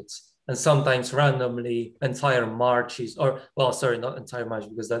markets. And sometimes randomly entire marches, or well, sorry, not entire march,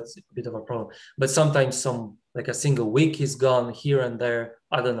 because that's a bit of a problem. But sometimes some, like a single week is gone here and there.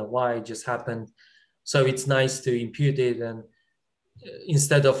 I don't know why, it just happened. So it's nice to impute it, and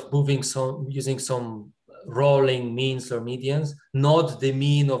instead of using some rolling means or medians, not the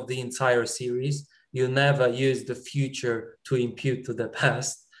mean of the entire series. You never use the future to impute to the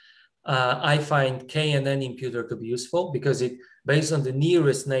past. I find KNN imputer to be useful because it, based on the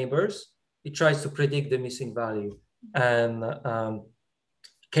nearest neighbors, it tries to predict the missing value. And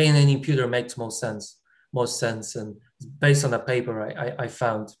KNN imputer makes most sense. And based on a paper, I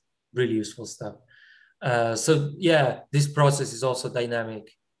found really useful stuff. So yeah, this process is also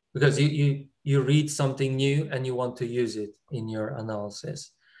dynamic because you read something new and you want to use it in your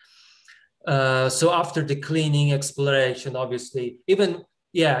analysis. So after the cleaning exploration, obviously, even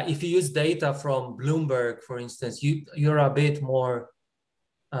if you use data from Bloomberg, for instance, you're a bit more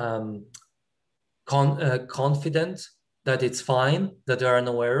confident that it's fine, that there are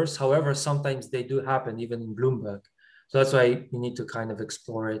no errors. However, sometimes they do happen even in Bloomberg. So that's why you need to kind of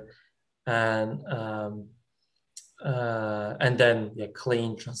explore it. And then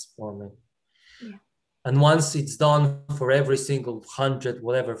clean, transform it. Yeah. And once it's done for every single 100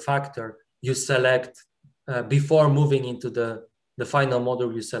 whatever factor, you select before moving into the final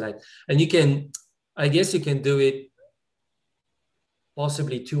model you select. And you can, I guess you can do it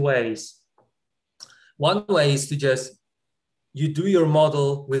possibly two ways. One way is to just, you do your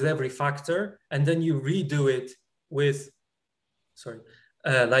model with every factor and then you redo it with,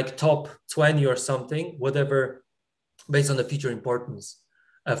 like top 20 or something, whatever, based on the feature importance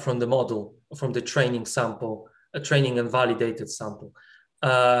from the model, from the training sample, a training and validated sample.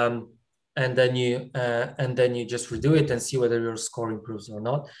 And then you just redo it and see whether your score improves or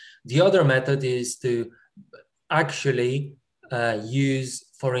not. The other method is to actually use,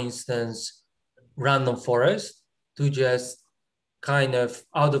 for instance, random forest to just kind of,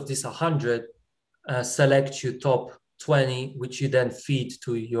 out of this 100, select your top 20, which you then feed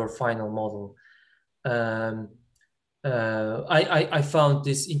to your final model. I found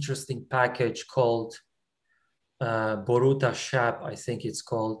this interesting package called Boruta Shap, I think it's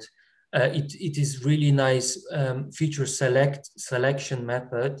called. It is really nice feature selection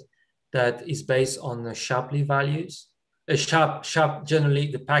method that is based on the Shapley values. Shap, generally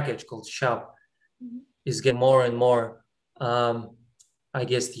the package called Shap is getting more and more, I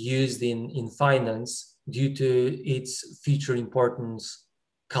guess, used in finance due to its feature importance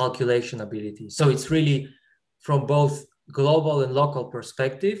calculation ability. So it's really, from both global and local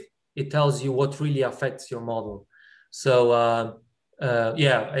perspective, it tells you what really affects your model. So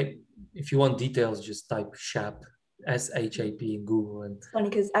if you want details, just type SHAP, S-H-A-P in Google. And it's funny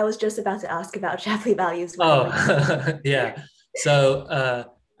because I was just about to ask about Shapley values. Yeah. So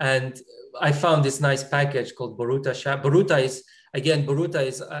and I found this nice package called Boruta Shap. Boruta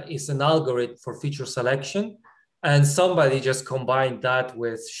is an algorithm for feature selection, and somebody just combined that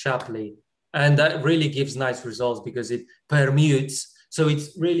with Shapley. And that really gives nice results because it permutes. So it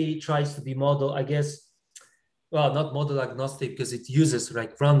really tries to be model, I guess, well, not model agnostic because it uses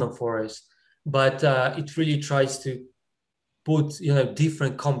like random forest, but it really tries to put,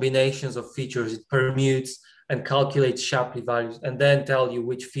 different combinations of features. It permutes and calculates Shapley values and then tell you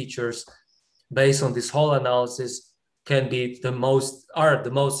which features, based on this whole analysis, are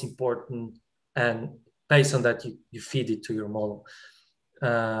the most important and based on that, you feed it to your model.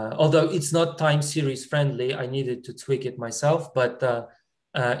 Although it's not time series friendly, I needed to tweak it myself. But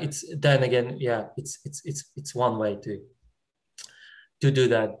it's then again, yeah, it's one way to do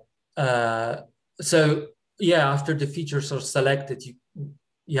that. So yeah, after the features are selected,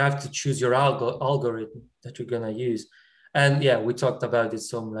 you have to choose your algorithm that you're gonna use. And yeah, we talked about it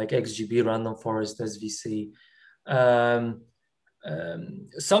some, like XGB, random forest, SVC.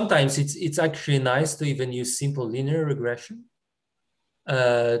 Sometimes it's actually nice to even use simple linear regression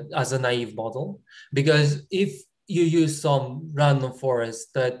as a naive model, because if you use some random forest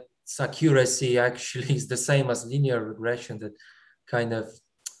that's accuracy actually is the same as linear regression, that kind of,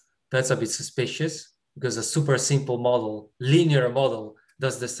 that's a bit suspicious, because a super simple model, linear model,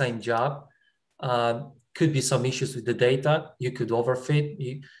 does the same job. Could be some issues with the data. You could overfit.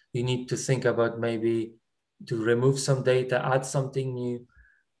 You need to think about maybe to remove some data, add something new.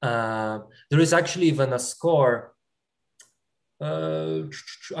 There is actually even a score.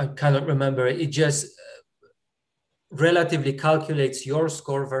 I cannot remember. It just relatively calculates your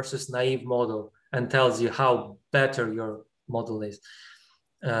score versus naive model and tells you how better your model is.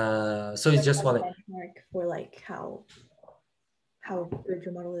 So it's just one benchmark for like how good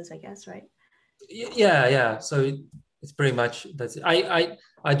your model is, I guess, right? Yeah. So it's pretty much that's it. I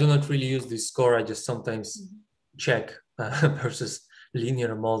do not really use this score. I just sometimes check versus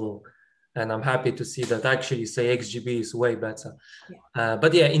linear model, and I'm happy to see that actually say XGB is way better. Yeah.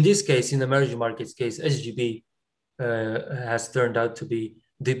 But yeah, in this case, in emerging markets case, SGB has turned out to be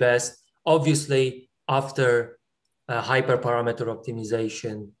the best. Obviously, after hyperparameter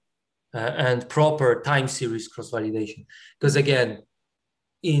optimization and proper time series cross-validation, because again,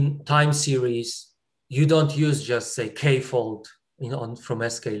 in time series, you don't use just say k-fold from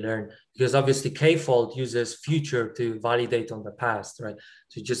sklearn, because obviously k-fold uses future to validate on the past, right?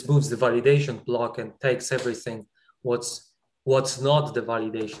 So it just moves the validation block and takes everything what's not the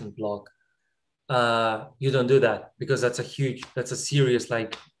validation block. You don't do that, because that's a serious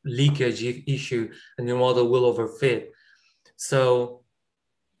like leakage issue, and your model will overfit. So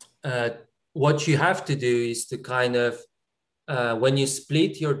what you have to do is to kind of when you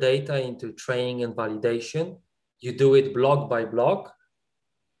split your data into training and validation, you do it block by block.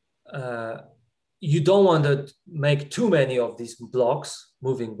 You don't want to make too many of these blocks,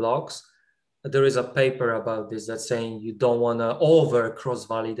 moving blocks. There is a paper about this that's saying you don't want to over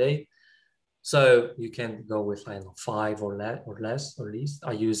cross-validate. So you can go with, I don't know, 5 or less, or least.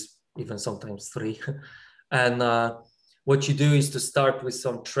 I use even sometimes 3. And what you do is to start with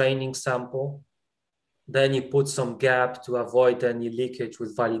some training sample. Then you put some gap to avoid any leakage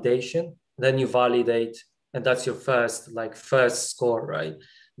with validation. Then you validate, and that's your first score, right?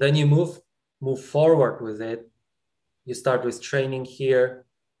 Then you move forward with it. You start with training here,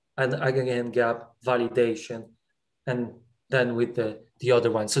 and again gap validation, and then with the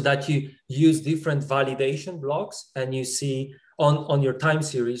other one, so that you use different validation blocks, and you see on your time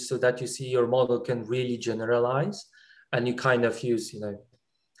series, so that you see your model can really generalize, and you kind of use,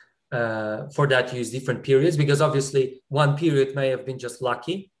 for that, use different periods, because obviously one period may have been just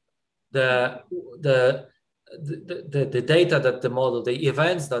lucky. The data that the model, the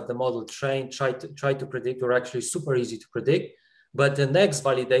events that the model try to predict were actually super easy to predict, but the next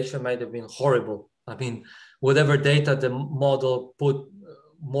validation might have been horrible. I mean, whatever data the model put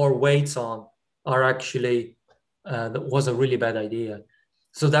more weights on are actually that was a really bad idea.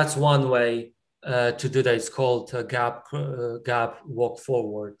 So that's one way to do that. It's called gap walk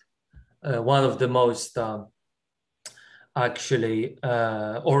forward. One of the most actually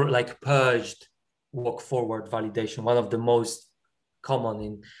or like purged walk forward validation, one of the most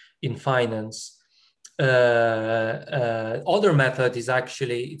common in finance. Other method is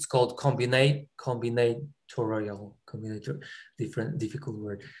actually, it's called combinatorial, difficult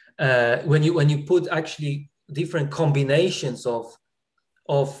word. When you put actually different combinations of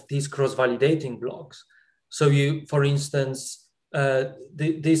these cross-validating blocks. So you, for instance,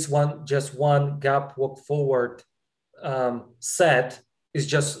 this one, just one gap walk forward set is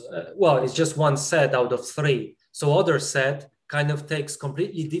just, it's just one set out of 3. So other set kind of takes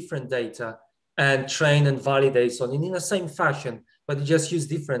completely different data and train and validates on it in the same fashion, but you just use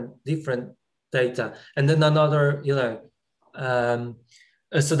different data. And then another,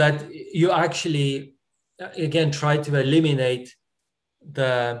 so that you actually, again, try to eliminate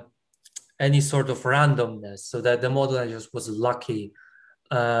any sort of randomness, so that the model just was lucky.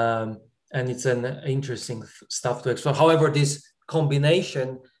 And it's an interesting stuff to explore. However, this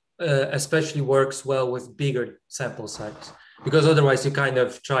combination especially works well with bigger sample size, because otherwise you kind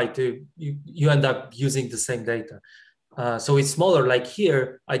of try to, you end up using the same data. So it's smaller, like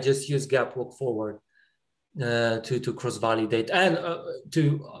here, I just use gap walk forward. to cross-validate and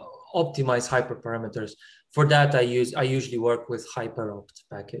to optimize hyperparameters. For that, I usually work with HyperOpt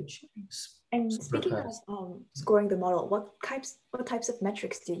package. And speaking of scoring the model, what types of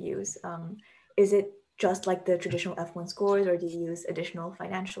metrics do you use? Is it just like the traditional F1 scores, or do you use additional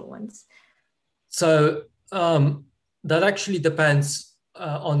financial ones? So that actually depends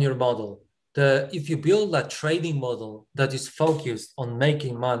on your model. If you build a trading model that is focused on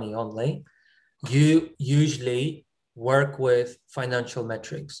making money only, you usually work with financial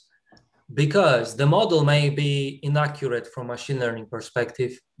metrics, because the model may be inaccurate from machine learning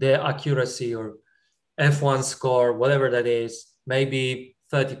perspective. The accuracy or F1 score, whatever that is, maybe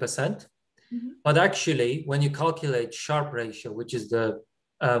 30%. Mm-hmm. But actually, when you calculate Sharpe ratio, which is the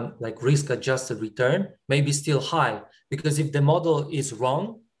like risk-adjusted return, may be still high, because if the model is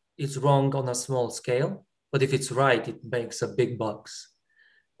wrong, it's wrong on a small scale. But if it's right, it makes big bucks.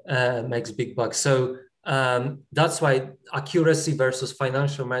 So that's why accuracy versus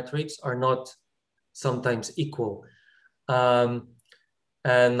financial metrics are not sometimes equal. And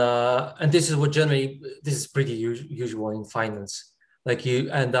this is what this is pretty usual in finance. Like you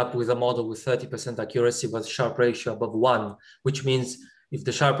end up with a model with 30% accuracy, but Sharpe ratio above 1, which means if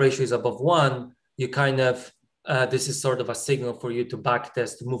the Sharpe ratio is above 1, you kind of, this is sort of a signal for you to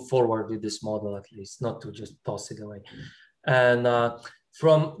backtest, to move forward with this model, at least, not to just toss it away. And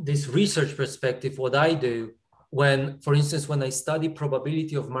from this research perspective, what I do for instance, when I study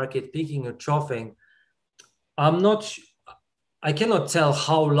probability of market peaking or troughing, I cannot tell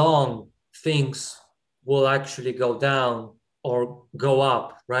how long things will actually go down or go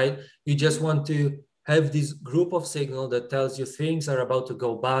up, right? You just want to have this group of signal that tells you things are about to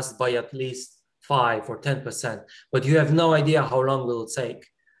go bust by at least 5 or 10%, but you have no idea how long will it take,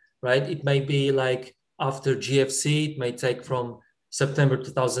 right? It may be like after GFC, it may take from September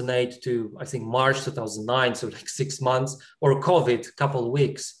 2008 to, I think, March 2009, so like 6 months, or COVID, couple of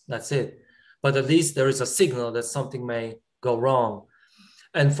weeks, that's it. But at least there is a signal that something may go wrong.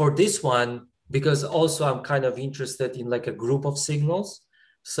 And for this one, because also I'm kind of interested in like a group of signals.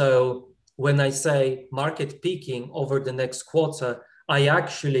 So when I say market peaking over the next quarter, I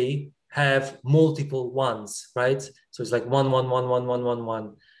actually have multiple ones, right? So it's like 1, 1, 1, 1, 1, 1,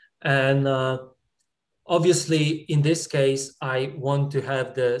 1. And obviously, in this case, I want to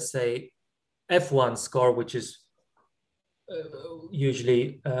have the, say, F1 score, which is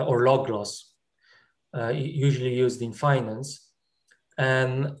usually, or log loss, usually used in finance.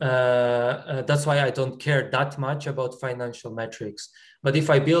 And that's why I don't care that much about financial metrics. But if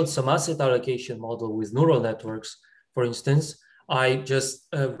I build some asset allocation model with neural networks, for instance, I just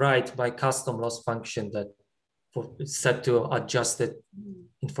write my custom loss function that it's set to adjusted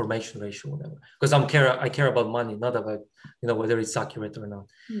information ratio, whatever. Because I care about money, not about whether it's accurate or not.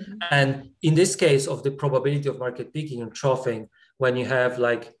 Mm-hmm. And in this case of the probability of market peaking and troughing, when you have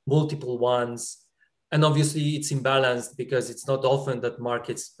like multiple ones, and obviously it's imbalanced because it's not often that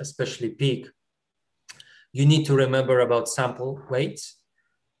markets especially peak, you need to remember about sample weights.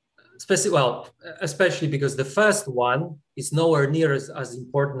 Especially because the first one is nowhere near as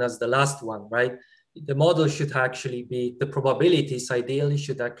important as the last one, right? The model should actually be, the probabilities ideally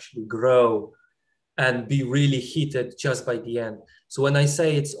should actually grow and be really heated just by the end. So when I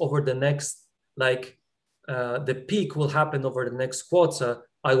say it's over the next, the peak will happen over the next quarter,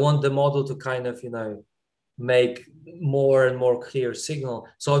 I want the model to kind of, make more and more clear signal.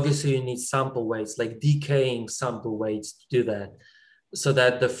 So obviously you need sample weights, like decaying sample weights to do that. So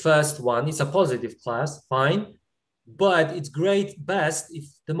that the first one is a positive class, fine. But it's great best if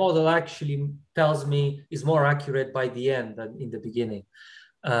the model actually tells me is more accurate by the end than in the beginning.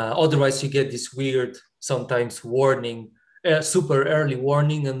 Otherwise, you get this weird, sometimes warning, super early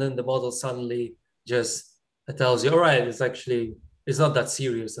warning, and then the model suddenly just tells you, all right, it's not that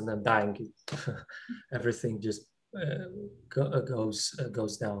serious, and then bang, everything just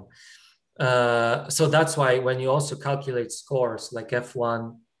goes down. So that's why when you also calculate scores like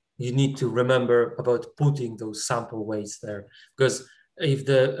F1, you need to remember about putting those sample weights there, because if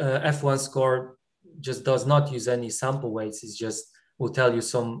the F1 score just does not use any sample weights, it just will tell you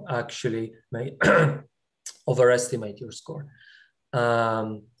some actually may overestimate your score.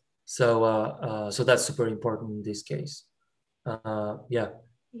 So that's super important in this case. Yeah.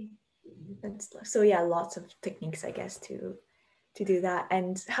 So yeah, lots of techniques, I guess, to do that.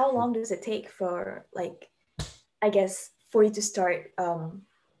 And how long does it take for, I guess, for you to start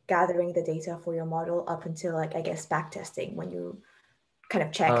gathering the data for your model up until, I guess, backtesting, when you kind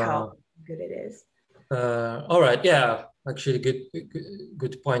of check how good it is? All right. Yeah, actually,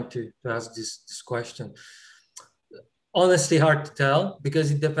 good point to ask this question. Honestly, hard to tell, because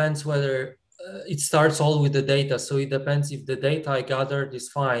it depends whether it starts all with the data. So it depends if the data I gathered is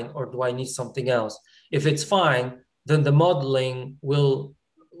fine or do I need something else. If it's fine, then the modeling will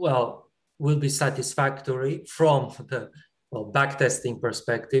be satisfactory from the backtesting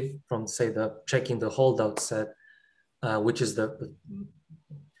perspective, from say the checking the holdout set, which is the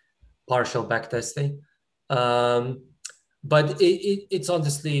partial backtesting. But it's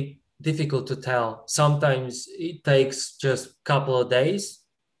honestly difficult to tell. Sometimes it takes just a couple of days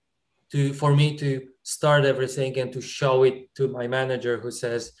for me to start everything and to show it to my manager, who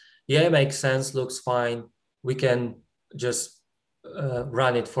says, yeah, it makes sense, looks fine. We can just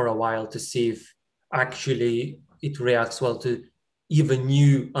run it for a while to see if actually it reacts well to even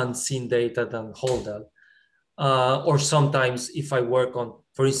new unseen data than holdout. Or sometimes if I work on,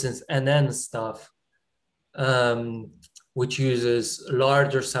 for instance, NN stuff, which uses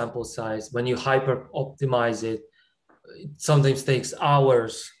larger sample size, when you hyper optimize it, it sometimes takes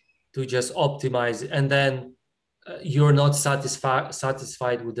hours to just optimize it, and then you're not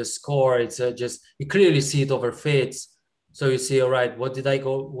satisfied with the score. It's just, you clearly see it overfits. So you see, all right, what did I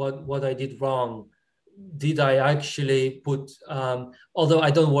go, what I did wrong? Did I actually put, although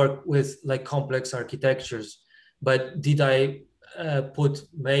I don't work with like complex architectures, but did I put,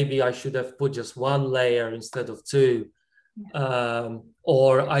 maybe I should have put just one layer instead of two,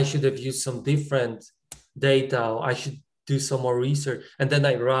 or I should have used some different data. I should do some more research, and then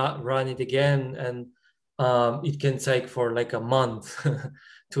I run it again, and it can take for like a month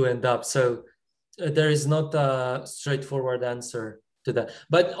to end up. So there is not a straightforward answer to that.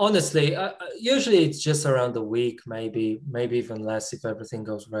 But honestly, usually it's just around a week, maybe even less if everything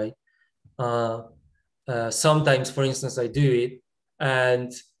goes right. Sometimes, for instance, I do it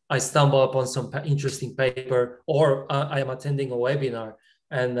and I stumble upon some interesting paper, or I am attending a webinar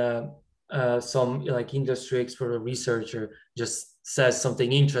and some like industry expert or researcher just says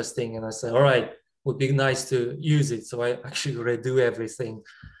something interesting, and I say, all right, would be nice to use it. So I actually redo everything.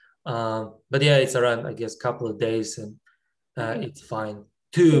 But yeah, it's around, I guess, a couple of days, and it's fine.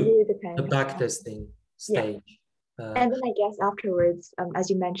 It To really the depends. backtesting Yeah. stage. And then I guess afterwards, as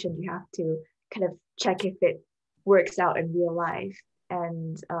you mentioned, you have to kind of check if it works out in real life.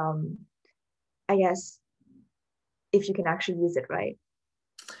 And I guess if you can actually use it right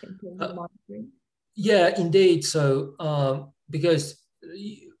in terms of monitoring. Yeah, indeed. So because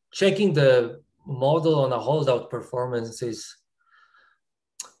checking the model on a holdout performance is,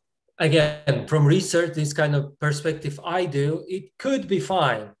 again, from research, this kind of perspective I do, it could be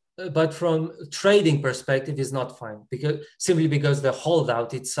fine. But from trading perspective, is not fine, because simply because the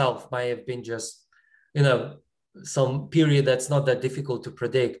holdout itself might have been just, some period that's not that difficult to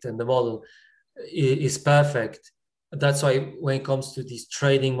predict, and the model is perfect. That's why when it comes to these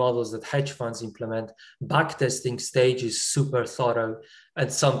trading models that hedge funds implement, backtesting stage is super thorough,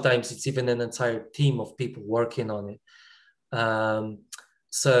 and sometimes it's even an entire team of people working on it.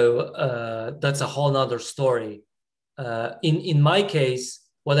 So that's a whole nother story. In my case,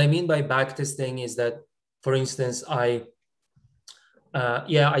 what I mean by backtesting is that, for instance, I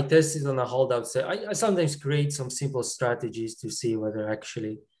tested on a holdout set. I sometimes create some simple strategies to see whether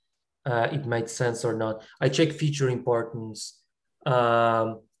actually it makes sense or not. I check feature importance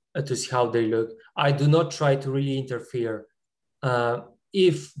to see how they look. I do not try to really interfere.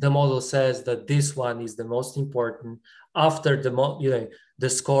 If the model says that this one is the most important, after the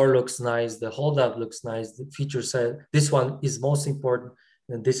score looks nice, the holdout looks nice, the feature says this one is most important,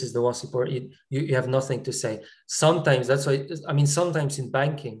 and this is the most important, you have nothing to say. Sometimes that's why, I mean, sometimes in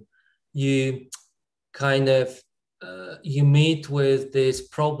banking, you kind of you meet with this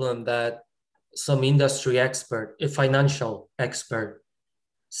problem that some industry expert, a financial expert,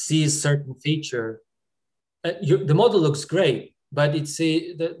 sees certain feature. The model looks great, but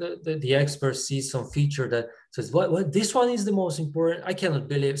the expert sees some feature that says, what, this one is the most important. I cannot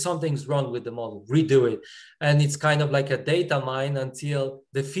believe something's wrong with the model, redo it. And it's kind of like a data mine until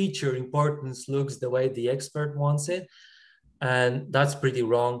the feature importance looks the way the expert wants it. And that's pretty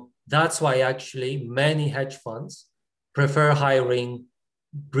wrong. That's why actually many hedge funds prefer hiring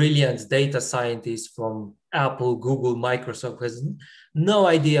brilliant data scientists from Apple, Google, Microsoft, who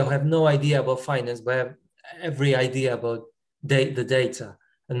have no idea about finance, but have every idea about the data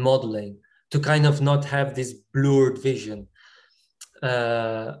and modeling, to kind of not have this blurred vision.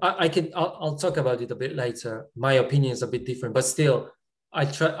 I'll talk about it a bit later. My opinion is a bit different, but still,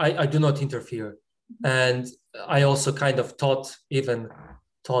 I do not interfere. And I also kind of taught,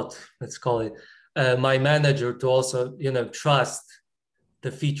 let's call it, my manager to also, trust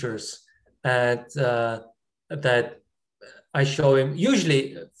the features, and that I show him.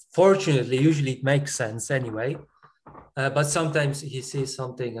 Fortunately, usually it makes sense anyway. But sometimes he sees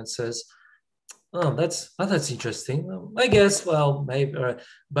something and says, that's interesting. I guess, well, maybe,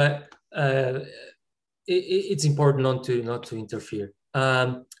 but it's important not to interfere.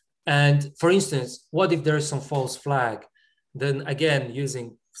 And for instance, what if there is some false flag? Then again,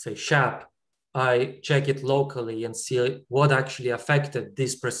 using say SHAP, I check it locally and see what actually affected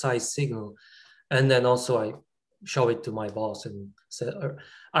this precise signal, and then also I show it to my boss and say,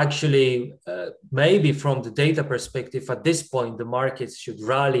 actually, maybe from the data perspective, at this point, the markets should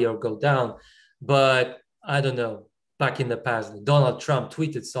rally or go down, but I don't know. Back in the past, Donald Trump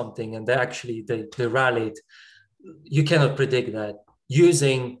tweeted something and they rallied. You cannot predict that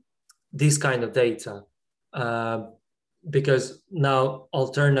using this kind of data, uh, because now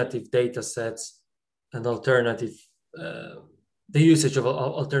alternative data sets and alternative uh, the usage of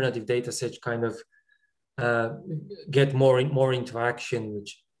alternative data sets kind of uh, get more interaction,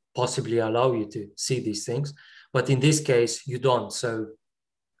 which possibly allow you to see these things. But in this case, you don't. So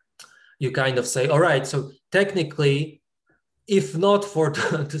you kind of say, all right, so technically, if not for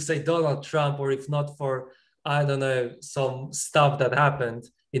to say Donald Trump, or if not for, I don't know, some stuff that happened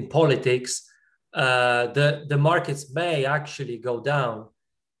in politics, the markets may actually go down,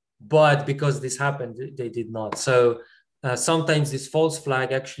 but because this happened, they did not. So sometimes this false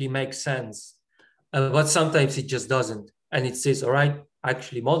flag actually makes sense, but sometimes it just doesn't. And it says, all right,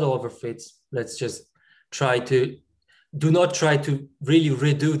 actually model overfits. Let's just do not try to really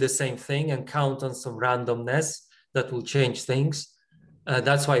redo the same thing and count on some randomness that will change things.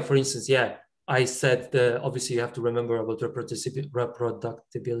 That's why, for instance, yeah, I said obviously you have to remember about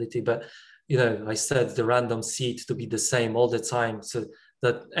reproducibility, but I set the random seed to be the same all the time, so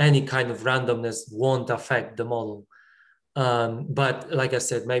that any kind of randomness won't affect the model. But like I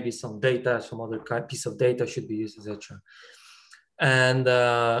said, maybe some data, some other piece of data should be used, etc.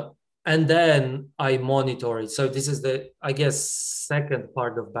 And then I monitor it. So this is the, I guess, second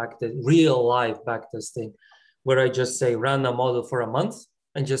part of backtest, real life backtesting, where I just say run a model for a month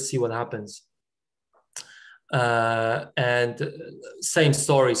and just see what happens. And same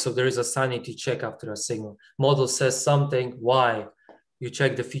story. So there is a sanity check after a signal. Model says something, why? You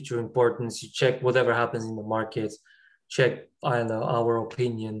check the feature importance, you check whatever happens in the market, check, I don't know, our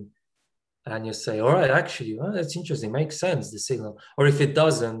opinion, and you say, all right, actually, well, that's interesting, makes sense, the signal. Or if it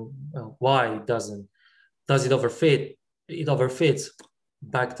doesn't, why it doesn't? Does it overfit? It overfits.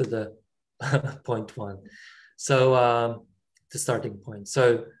 Back to the point one. So the starting point.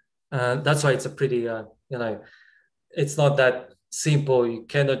 So that's why it's a pretty, it's not that simple. You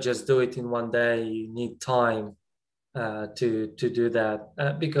cannot just do it in one day. You need time to do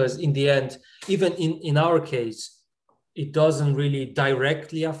that, because in the end, even in our case, it doesn't really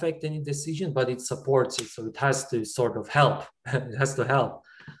directly affect any decision, but it supports it. So it has to sort of help. It has to help.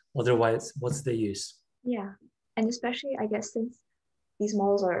 Otherwise, what's the use? Yeah. And especially, I guess, since these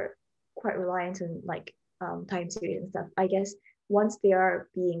models are quite reliant on like time series and stuff, I guess once they are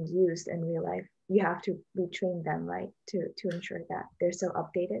being used in real life, you have to retrain them, right, to ensure that they're still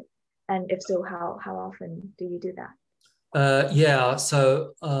updated. And if so, how often do you do that? Yeah,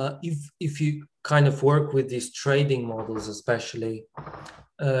 so if you kind of work with these trading models, especially,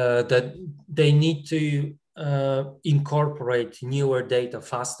 that they need to incorporate newer data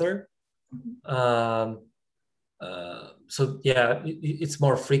faster. Um, so yeah, it's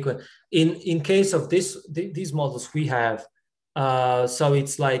more frequent. In case of these models we have, so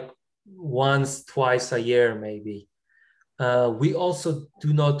it's like once, twice a year, maybe. We also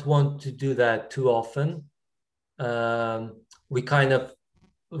do not want to do that too often. We kind of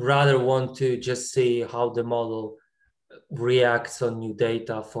rather want to just see how the model reacts on new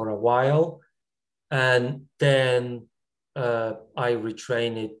data for a while, and then I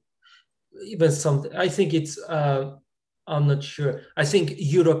retrain it. Even something, I think it's, I'm not sure. I think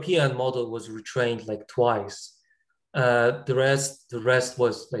European model was retrained like twice. The rest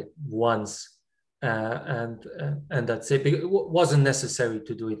was like once. And that's it. It wasn't necessary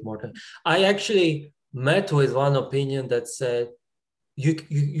to do it more than. I actually met with one opinion that said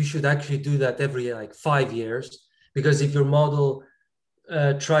you should actually do that every like 5 years, because if your model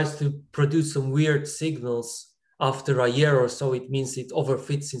tries to produce some weird signals after a year or so, it means it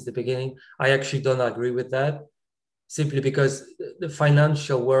overfits since the beginning. I actually don't agree with that, simply because the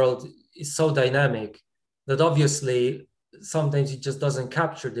financial world is so dynamic that obviously sometimes it just doesn't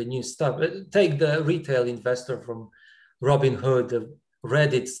capture the new stuff. Take the retail investor from Robinhood, the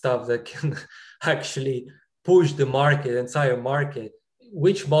Reddit stuff that can actually push the market, entire market.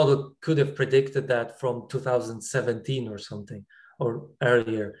 Which model could have predicted that from 2017 or something, or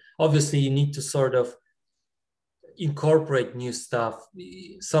earlier? Obviously, you need to sort of incorporate new stuff.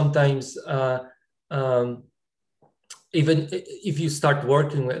 Sometimes, even if you start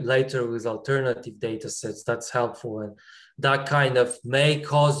working later with alternative data sets, that's helpful. And that kind of may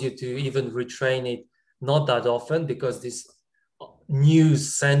cause you to even retrain it not that often, because this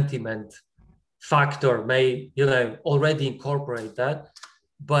news sentiment factor may, already incorporate that.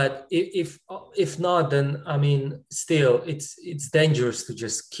 But if not, then I mean, still it's dangerous to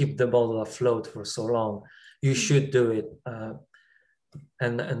just keep the model afloat for so long. You should do it,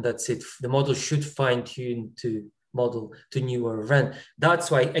 and that's it. The model should fine tune to model to newer event. That's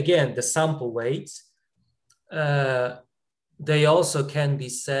why, again, the sample weights, they also can be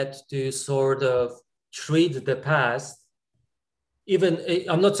set to sort of treat the past. Even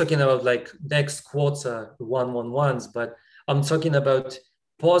I'm not talking about like next quarter 111s, but I'm talking about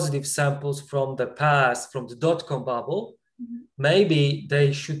positive samples from the past, from the dot-com bubble. Mm-hmm. Maybe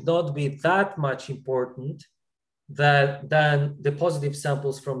they should not be that much important than the positive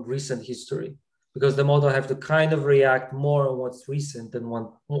samples from recent history, because the model have to kind of react more on what's recent than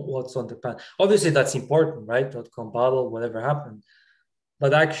what's on the past. Obviously, that's important, right? Dot-com bubble, whatever happened.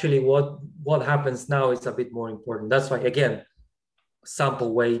 But actually, what happens now is a bit more important. That's why, again,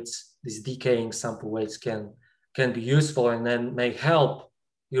 sample weights, these decaying sample weights can be useful, and then may help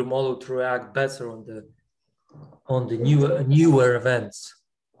your model to react better on the newer events.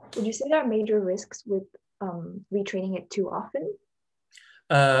 Would you say there are major risks with retraining it too often?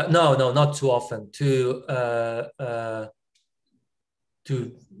 No, not too often.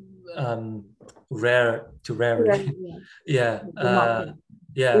 Rarely. Yeah.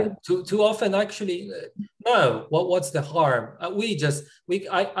 Too often, actually. No. What's the harm?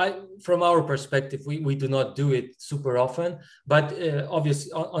 I from our perspective, we do not do it super often. But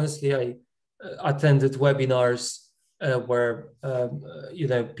obviously, honestly, I attended webinars where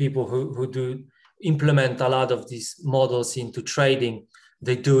people who do implement a lot of these models into trading.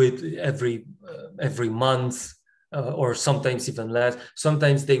 They do it every month, or sometimes even less.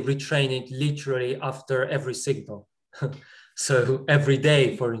 Sometimes they retrain it literally after every signal. So every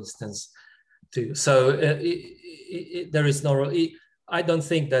day, for instance. So there is no. I don't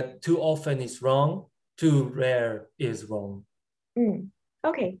think that too often is wrong. Too rare is wrong.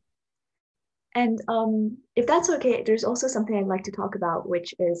 Okay. And if that's okay, there's also something I'd like to talk about,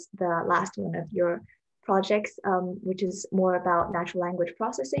 which is the last one of your projects, which is more about natural language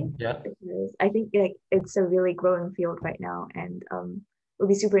processing. Yeah. Because I think it's a really growing field right now, and it would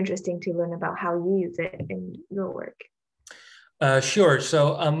be super interesting to learn about how you use it in your work. Sure.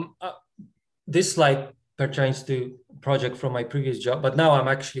 So this slide pertains to a project from my previous job, but now I'm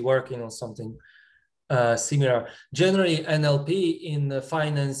actually working on something similar. Generally, NLP in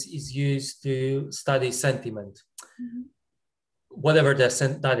finance is used to study sentiment, whatever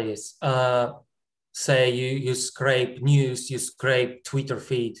that is. Say you scrape news, you scrape Twitter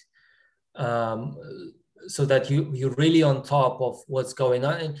feed, so that you're really on top of what's going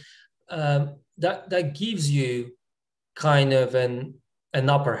on, and that gives you kind of an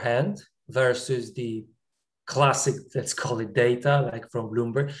upper hand versus the classic, let's call it, data, like from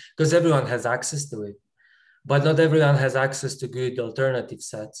Bloomberg, because everyone has access to it. But not everyone has access to good alternative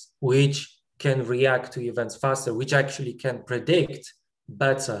sets, which can react to events faster, which actually can predict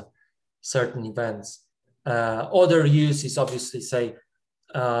better certain events. Other use is obviously, say,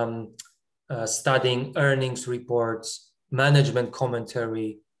 studying earnings reports, management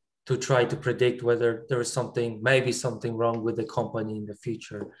commentary, to try to predict whether there is maybe something wrong with the company in the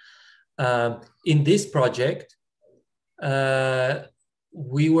future. In this project,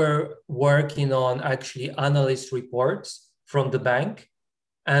 we were working on actually analyst reports from the bank,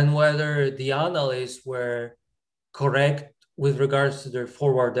 and whether the analysts were correct with regards to their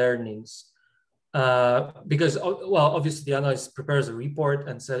forward earnings. Because, well, obviously the analyst prepares a report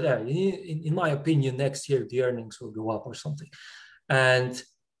and says, yeah, in my opinion, next year the earnings will go up or something. And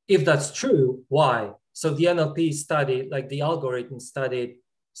if that's true, why? So the NLP studied, like the algorithm studied,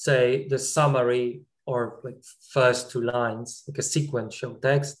 say, the summary or like first two lines, like a sequential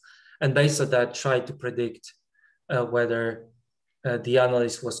text, and based on that, tried to predict whether the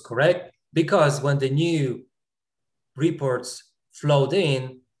analyst was correct. Because when the new reports flowed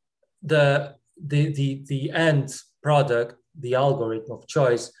in, the end product, the algorithm of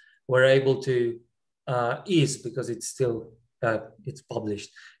choice, were able to because it's still it's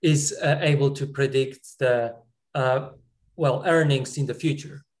published, is able to predict the earnings in the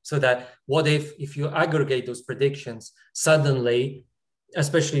future. So that what if you aggregate those predictions, suddenly,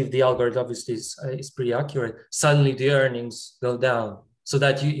 especially if the algorithm obviously is pretty accurate, suddenly the earnings go down. So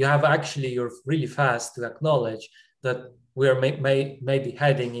that you have actually, you're really fast to acknowledge that we are maybe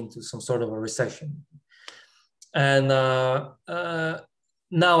heading into some sort of a recession. And now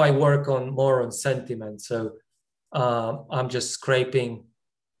I work more on sentiment. So I'm just scraping.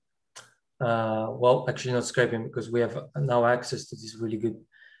 Well, actually not scraping because we have now access to this really good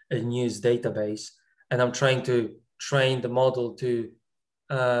news database, and I'm trying to train the model to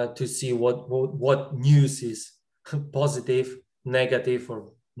see what news is positive, negative,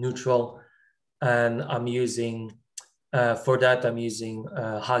 or neutral, and I'm using for that I'm using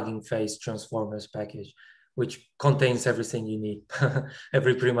Hugging Face Transformers package, which contains everything you need,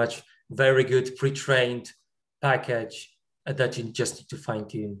 every pretty much very good pre-trained package that you just need to fine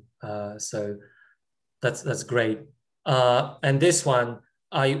tune. So that's great. And this one,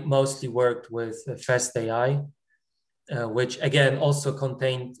 I mostly worked with Fast AI, which again also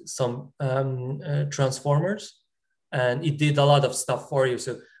contained some transformers, and it did a lot of stuff for you.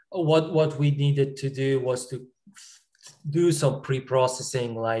 So what we needed to do was to do some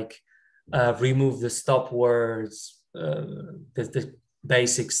pre-processing, like remove the stop words, the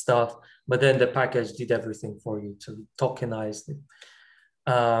basic stuff, but then the package did everything for you to tokenize it.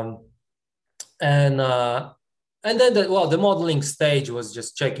 And then the modeling stage was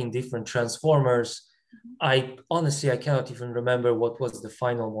just checking different transformers. I honestly, I cannot even remember what was the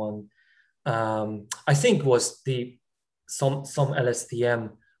final one. I think was some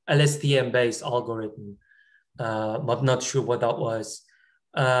LSTM based algorithm, but not sure what that was.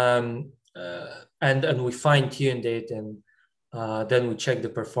 And we fine tuned it, and then we checked the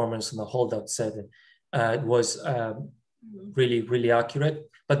performance on the holdout set. It was really accurate,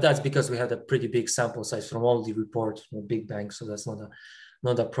 but that's because we had a pretty big sample size from all the reports from big banks, so that's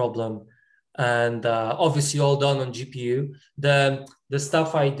not a problem. And obviously all done on GPU. The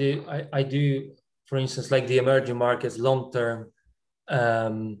stuff I do, for instance, like the emerging markets long-term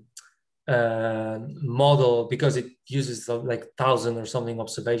model, because it uses like 1,000 or something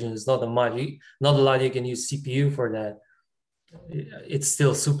observations. It's not a lot you can use CPU for that. It's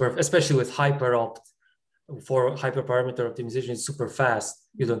still super, especially with hyperopt. For hyperparameter optimization, it's super fast.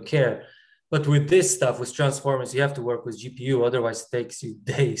 You don't care. But with this stuff, with transformers, you have to work with GPU. Otherwise, it takes you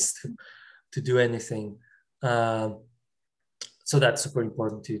days to do anything. So that's super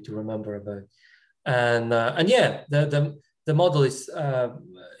important to remember about. And yeah, the model is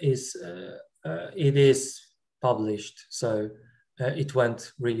it is published, so it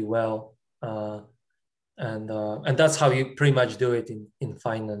went really well, and that's how you pretty much do it in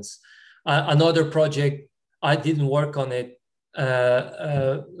finance. Another project, I didn't work on it,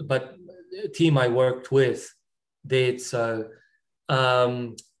 but the team I worked with did. So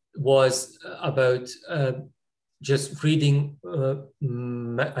was about just reading,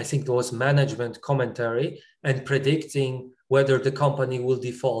 I think it was management commentary, and predicting whether the company will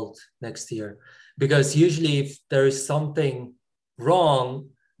default next year. Because usually if there is something wrong,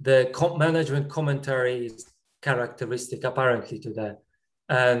 the management commentary is characteristic apparently to that.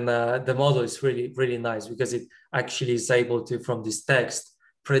 And the model is really nice because it actually is able to, from this text,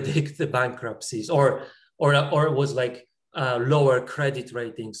 predict the bankruptcies or it was like lower credit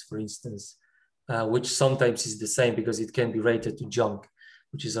ratings, for instance, which sometimes is the same because it can be rated to junk,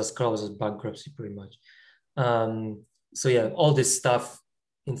 which is as close as bankruptcy pretty much. So yeah, all this stuff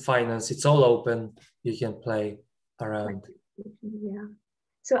in finance, it's all open. You can play around. Yeah.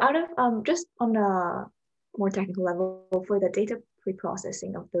 So out of just on a more technical level, for the data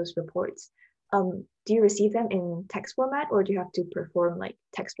pre-processing of those reports, do you receive them in text format, or do you have to perform like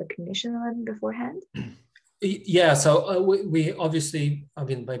text recognition on them beforehand? Yeah, so we obviously, I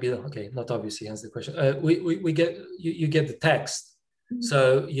mean, maybe, okay, not obviously answer the question. We get, you get the text. Mm-hmm.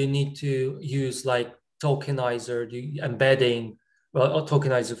 So you need to use like tokenizer, embedding, well,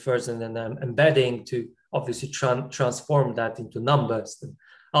 tokenizer first and then embedding to obviously transform that into numbers. The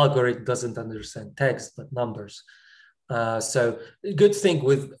algorithm doesn't understand text, but numbers. So good thing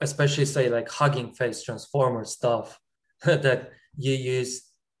with, especially say like Hugging Face transformer stuff that you use,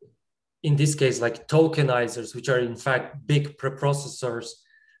 in this case, like tokenizers, which are in fact big preprocessors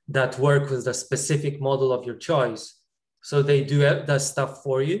that work with the specific model of your choice. So they do that stuff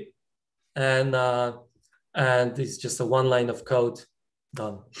for you. And it's just a one line of code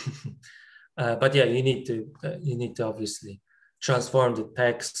done. But yeah, you need to obviously transform the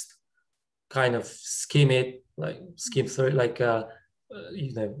text, kind of skim it, like skim through it, like,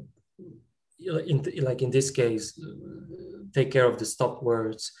 you know, like in this case, take care of the stop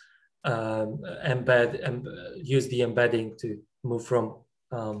words, embed and use the embedding to move from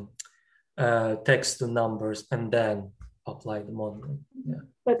text to numbers, and then apply the model. Yeah.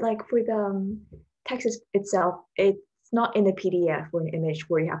 But like for the text itself, it's not in the PDF or an image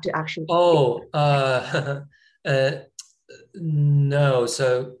where you have to actually. Oh, no.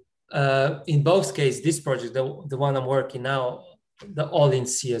 So in both cases, this project, the one I'm working now, they're all in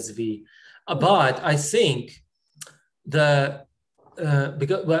CSV. But I think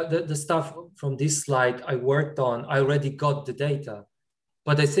because well, the stuff from this slide I worked on, I already got the data,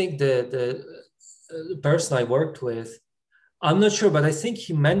 but I think the person I worked with, I'm not sure, but I think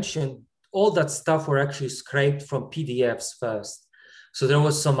he mentioned all that stuff were actually scraped from PDFs first. So there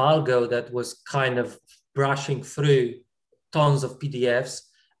was some algo that was kind of brushing through tons of PDFs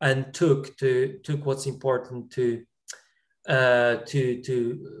and took what's important to took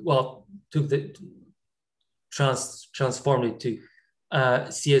the transformed it to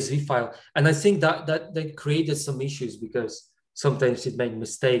CSV file. And I think that created some issues because sometimes it made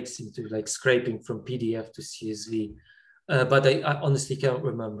mistakes into like scraping from PDF to CSV. But I honestly can't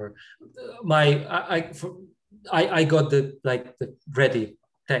remember. I got the ready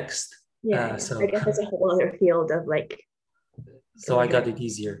text. Yeah, So I guess that's a whole other field of like. so I got it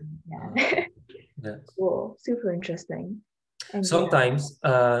easier. Yeah. Yeah. Cool. Super interesting. And sometimes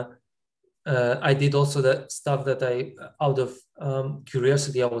I did also that stuff that I, out of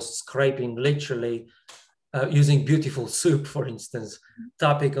curiosity, I was scraping literally using Beautiful Soup, for instance,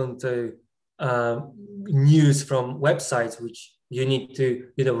 tapping onto news from websites, which you need to,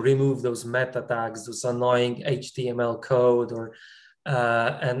 remove those meta tags, those annoying HTML code, or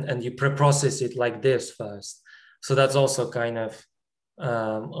and you pre-process it like this first. So that's also kind of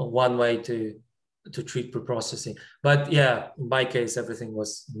one way to treat pre-processing. But yeah, in my case, everything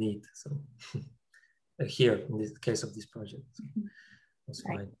was neat. So here, in this case of this project, so it was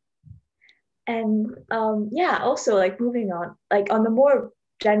fine. And yeah, also like moving on, like on the more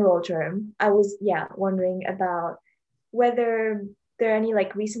general term, I was wondering about whether there are any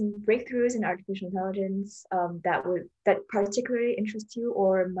like recent breakthroughs in artificial intelligence that particularly interest you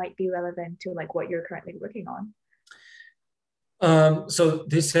or might be relevant to like what you're currently working on. So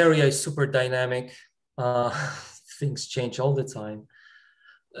this area is super dynamic. Things change all the time.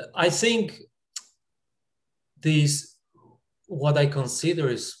 I think what I consider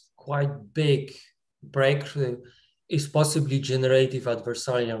is quite big breakthrough is possibly generative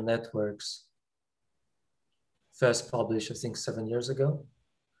adversarial networks. First published, I think, 7 years ago.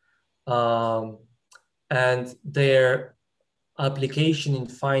 And their application in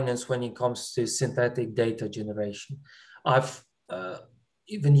finance when it comes to synthetic data generation.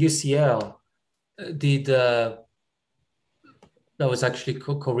 Even UCL did, that was actually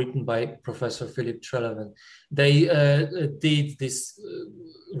co-written by Professor Philip Trelevan. They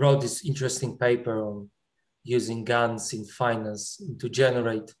wrote this interesting paper on using GANs in finance to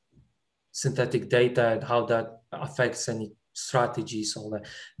generate synthetic data and how that affects any strategies, all that.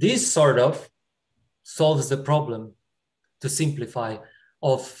 This sort of solves the problem, to simplify,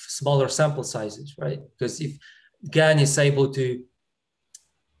 of smaller sample sizes, right? Because if GAN is able to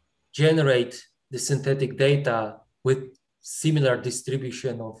generate the synthetic data with similar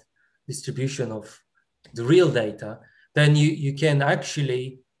distribution of the real data, then you can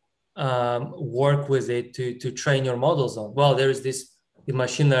actually work with it to train your models on. Well, there is this, in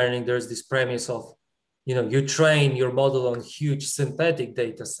machine learning, there's this premise of, you train your model on huge synthetic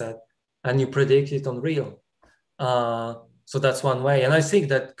data set and you predict it on real. So that's one way. And I think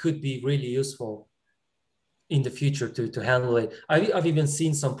that could be really useful in the future to handle it. I've even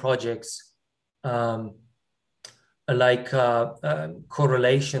seen some projects like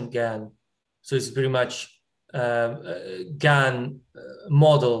correlation GAN. So it's pretty much GAN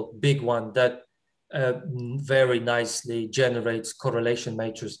model, big one, that very nicely generates correlation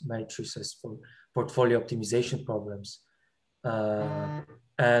matrices for portfolio optimization problems.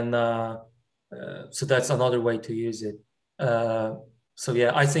 So that's another way to use it. So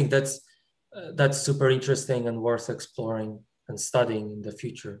yeah, I think that's super interesting and worth exploring and studying in the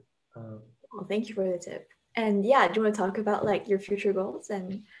future. Well, thank you for the tip. And yeah, do you want to talk about like your future goals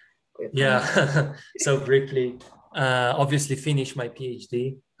and? Yeah, so briefly, obviously finish my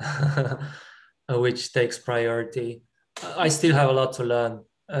PhD, which takes priority. I still have a lot to learn.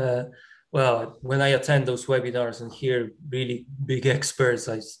 Well, when I attend those webinars and hear really big experts,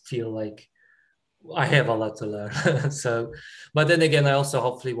 I feel like I have a lot to learn. So, but then again, I also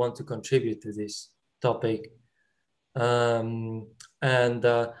hopefully want to contribute to this topic.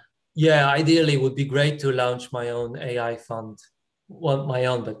 Yeah, ideally it would be great to launch my own AI fund. Well, my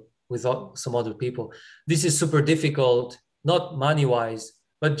own, but with some other people. This is super difficult, not money-wise,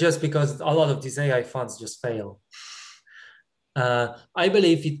 but just because a lot of these AI funds just fail. I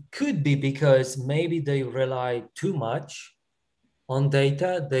believe it could be because maybe they rely too much on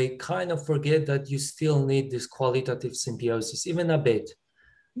data. They kind of forget that you still need this qualitative symbiosis, even a bit.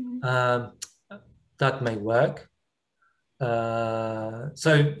 That may work.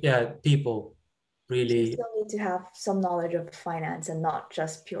 So yeah, people, So you really. still need to have some knowledge of finance and not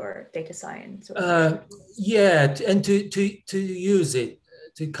just pure data science or Uh, machine. yeah, and to use it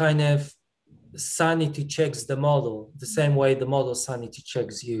to kind of sanity checks the model the same way the model sanity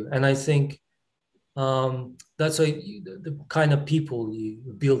checks you. And I think that's why the kind of people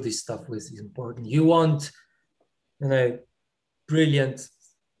you build this stuff with is important. You want, brilliant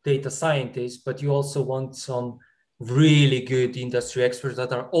data scientists, but you also want some really good industry experts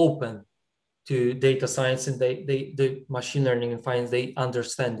that are open to data science and the machine learning and finance, they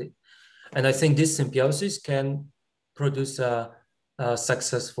understand it. And I think this symbiosis can produce a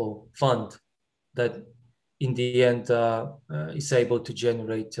successful fund that in the end is able to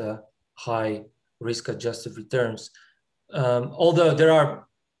generate high risk adjusted returns. Although there are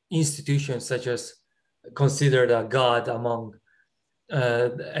institutions such as considered a god among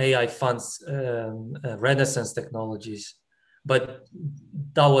AI funds, Renaissance technologies, but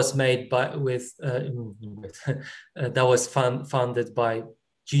that was made by that was funded by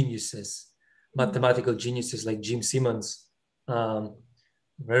geniuses, mathematical geniuses like Jim Simmons. I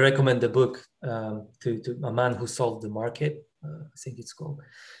recommend the book to A Man Who Solved the Market. I think it's called.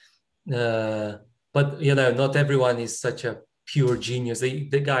 But not everyone is such a pure genius.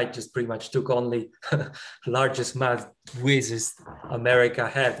 The guy just pretty much took only largest math whizzes America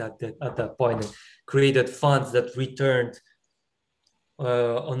had at that point and created funds that returned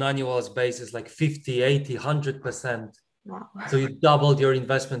on annual basis like 50, 80, 100%. Wow. So you doubled your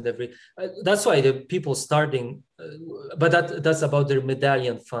investment every. That's why the people starting, but that's about their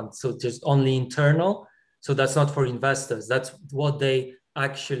medallion fund. So just only internal. So that's not for investors. That's what they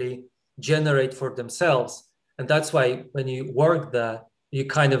actually generate for themselves. And that's why when you work there, you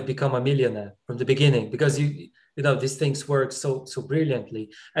kind of become a millionaire from the beginning because these things work so brilliantly.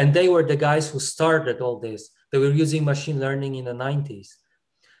 And they were the guys who started all this. They were using machine learning in the 90s.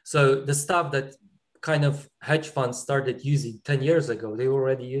 So the stuff that kind of hedge funds started using 10 years ago, they were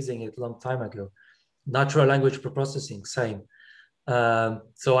already using it a long time ago. Natural language processing, same.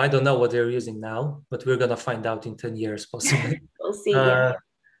 So I don't know what they're using now, but we're going to find out in 10 years, possibly. We'll see. Yeah.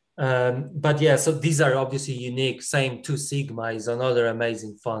 But yeah, so these are obviously unique. Same, Two Sigma is another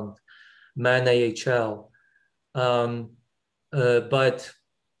amazing fund, Man AHL. But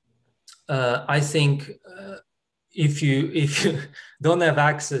I think if you don't have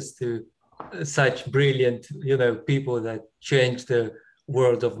access to such brilliant people that change the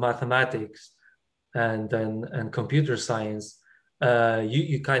world of mathematics and computer science,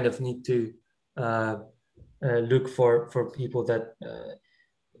 you kind of need to look for people that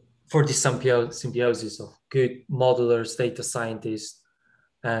for the symbiosis of good modelers, data scientists,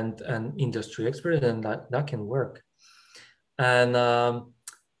 and industry experts, and that can work. And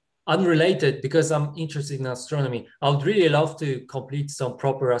unrelated, because I'm interested in astronomy, I would really love to complete some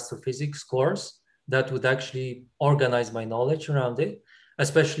proper astrophysics course that would actually organize my knowledge around it,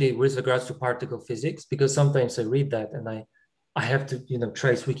 especially with regards to particle physics, because sometimes I read that and I have to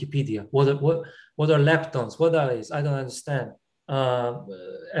trace Wikipedia. What are leptons? What are these? I don't understand.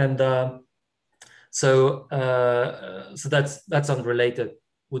 So that's unrelated.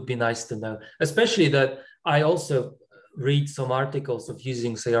 Would be nice to know, especially that I also read some articles of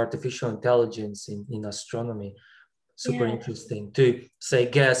using, say, artificial intelligence in astronomy. Super interesting to say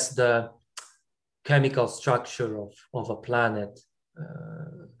guess the chemical structure of a planet,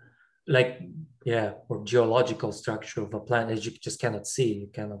 or geological structure of a planet that you just cannot see. You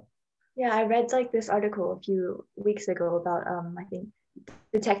cannot. Yeah, I read like this article a few weeks ago about I think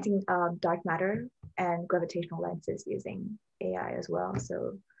detecting dark matter and gravitational lenses using AI as well.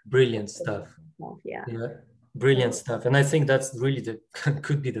 So brilliant stuff. Yeah. Brilliant stuff. And I think that's really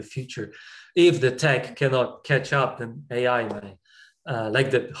could be the future. If the tech cannot catch up, then AI may. Like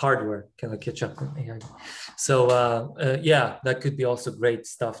the hardware cannot catch up with AI. So that could be also great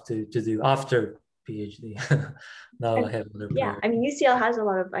stuff to do after PhD. Now I have other priorities. I mean, UCL has a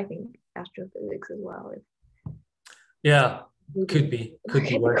lot of, I think, astrophysics as well. Yeah, could be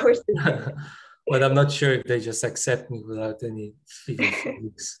worth it. But I'm not sure if they just accept me without any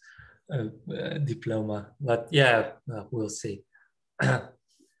physics diploma. But yeah, we'll see.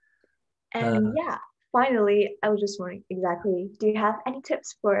 And finally, I was just wondering do you have any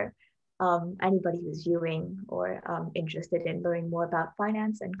tips for anybody who's viewing or interested in learning more about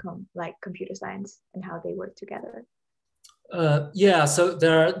finance and computer science and how they work together? So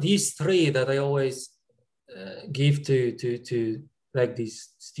there are these three that I always give to like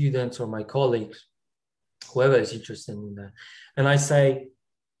these students or my colleagues, whoever is interested in that. And I say,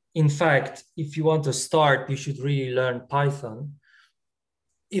 in fact, if you want to start, you should really learn Python,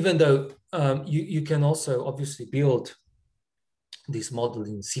 even though you can also obviously build this model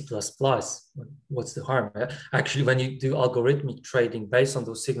in C++. What's the harm? Actually, when you do algorithmic trading based on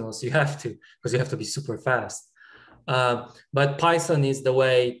those signals, you have to, because you have to be super fast. But Python is the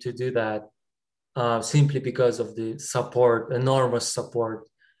way to do that, simply because of the support, enormous support.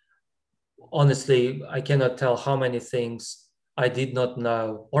 Honestly, I cannot tell how many things I did not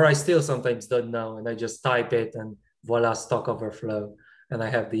know, or I still sometimes don't know, and I just type it and voila, Stack Overflow, and I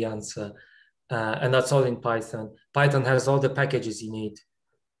have the answer. And that's all in Python. Python has all the packages you need.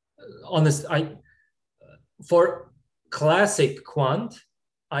 For classic quant,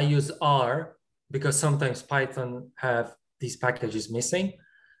 I use R because sometimes Python have these packages missing.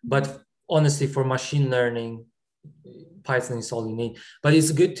 But honestly, for machine learning, Python is all you need. But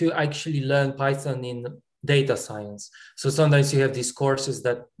it's good to actually learn Python in data science. So sometimes you have these courses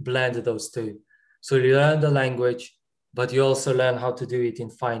that blend those two. So you learn the language, but you also learn how to do it in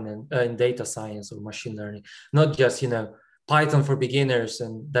finance, in data science or machine learning, not just, Python for beginners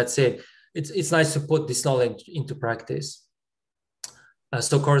and that's it. It's nice to put this knowledge into practice.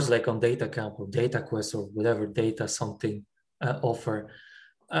 So courses like on Data Camp or Data Quest or whatever data something offer.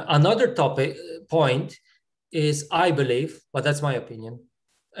 Another point is, I believe, but that's my opinion,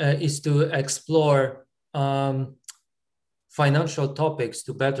 is to explore financial topics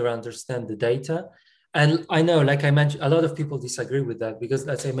to better understand the data. And I know, like I mentioned, a lot of people disagree with that because,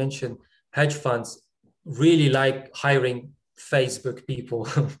 as I mentioned, hedge funds really like hiring Facebook people,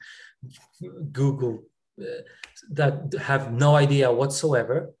 Google, that have no idea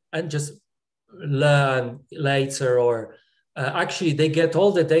whatsoever and just learn later, or actually they get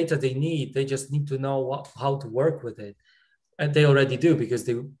all the data they need. They just need to know how to work with it. And they already do because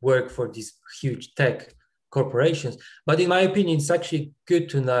they work for these huge tech corporations. But in my opinion, it's actually good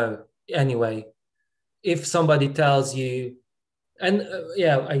to know anyway. If somebody tells you, and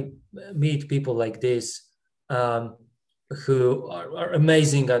I meet people like this who are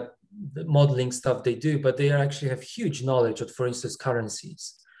amazing at the modeling stuff they do, but they actually have huge knowledge of, for instance,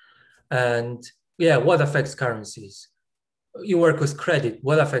 currencies. And what affects currencies? You work with credit.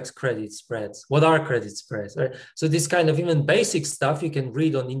 What affects credit spreads? What are credit spreads? Right? So this kind of even basic stuff you can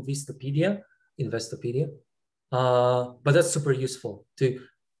read on Investopedia. But that's super useful to,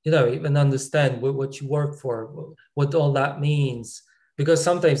 even understand what you work for, what all that means, because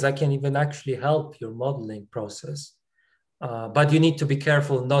sometimes that can even actually help your modeling process. But you need to be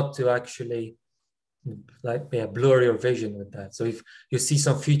careful not to actually blur your vision with that. So if you see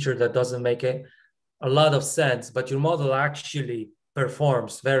some feature that doesn't make a lot of sense, but your model actually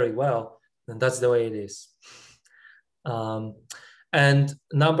performs very well, then that's the way it is. And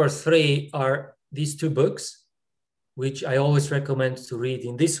number 3 are these 2 books, which I always recommend to read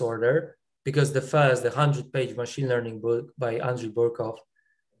in this order, because the first, the 100-page machine learning book by Andrei Burkov,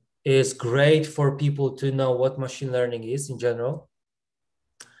 is great for people to know what machine learning is in general.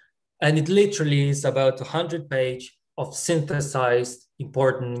 And it literally is about 100-page of synthesized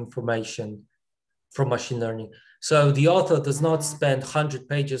important information from machine learning. So the author does not spend 100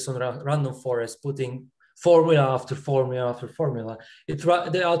 pages on random forest putting formula after formula after formula.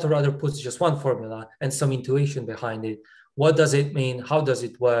 The author rather puts just one formula and some intuition behind it. What does it mean? How does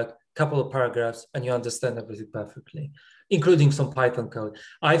it work? Couple of paragraphs and you understand everything perfectly, including some Python code.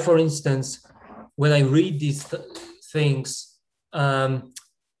 I, for instance, when I read these things,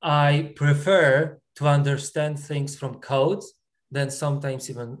 I prefer to understand things from code than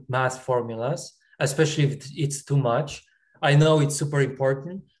sometimes even math formulas, especially if it's too much. I know it's super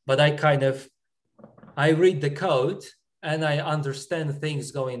important, but I read the code and I understand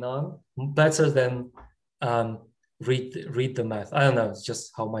things going on better than read the math. I don't know, it's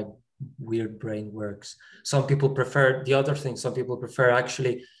just how my weird brain works. Some people prefer the other thing. Some people prefer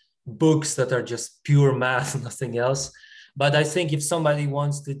actually books that are just pure math, nothing else. But I think if somebody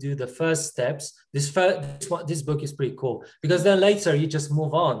wants to do the first steps, this book is pretty cool, because then later you just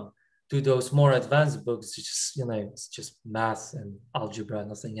move on to those more advanced books. It's just math and algebra,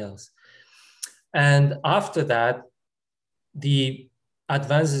 nothing else. And after that, the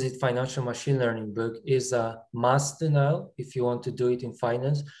Advances in Financial Machine Learning book is a must to know if you want to do it in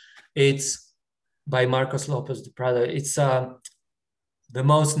finance. It's by Marcos Lopez de Prado. It's the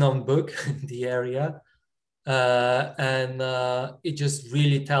most known book in the area. And it just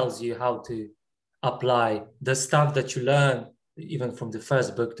really tells you how to apply the stuff that you learn even from the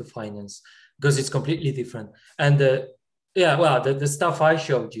first book to finance, because it's completely different. And the stuff I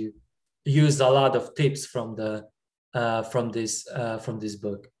showed you used a lot of tips from this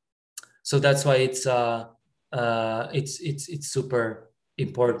book. So that's why it's super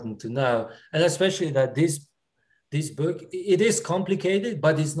important to know, and especially that this book, it is complicated,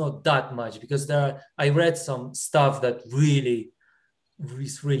 but it's not that much, because I read some stuff that really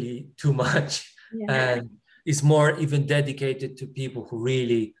is really too much, Yeah. and it's more even dedicated to people who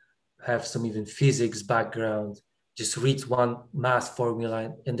really have some even physics background, just read one math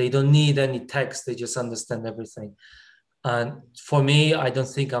formula and they don't need any text, they just understand everything. And for me, I don't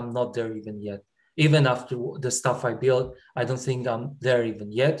think I'm not there even yet. Even after the stuff I built, I don't think I'm there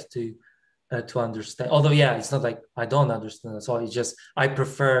even yet to understand. Although, yeah, it's not like I don't understand. So it's just I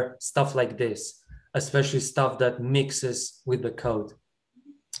prefer stuff like this, especially stuff that mixes with the code.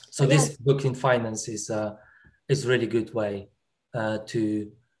 So But yeah, this book in finance is really good way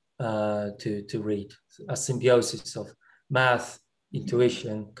to to read, a symbiosis of math,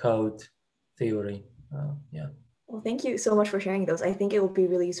 intuition, code, theory. Yeah. well, thank you so much for sharing those. I think it will be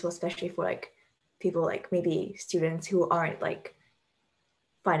really useful, especially for like people like maybe students who aren't like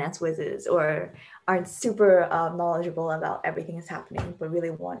finance whizzes or aren't super knowledgeable about everything that's happening, but really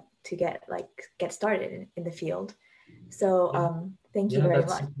want to get started in the field. So Yeah. thank you Yeah, very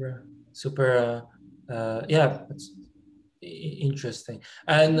that's much. super. Yeah, that's interesting.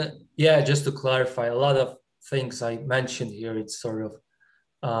 And yeah, just to clarify, a lot of things I mentioned here, it's sort of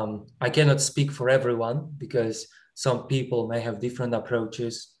I cannot speak for everyone because some people may have different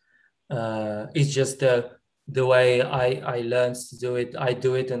approaches. It's just the way I learned to do it. I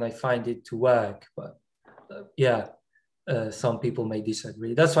do it and I find it to work. But yeah, some people may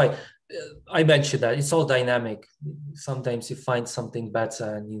disagree. That's why I mentioned that it's all dynamic. Sometimes you find something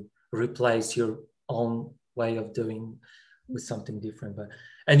better and you replace your own way of doing with something different. But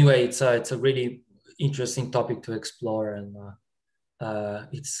anyway, it's a really interesting topic to explore, and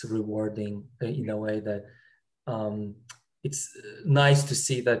it's rewarding in a way that um, it's nice to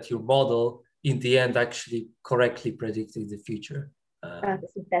see that your model in the end actually correctly predicted the future.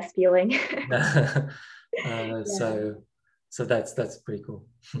 That's the best feeling. Yeah. So that's pretty cool.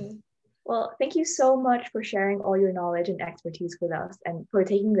 Yeah. Well, thank you so much for sharing all your knowledge and expertise with us and for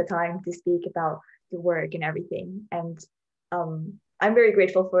taking the time to speak about the work and everything. And I'm very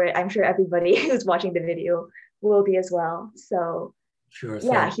grateful for it. I'm sure everybody who's watching the video will be as well. So, Sure,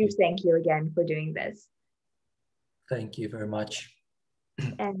 yeah, thank you. huge thank you again for doing this. Thank you very much.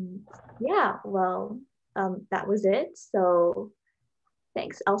 And yeah, well, that was it. So,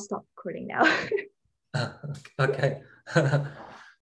 thanks. I'll stop recording now. Okay.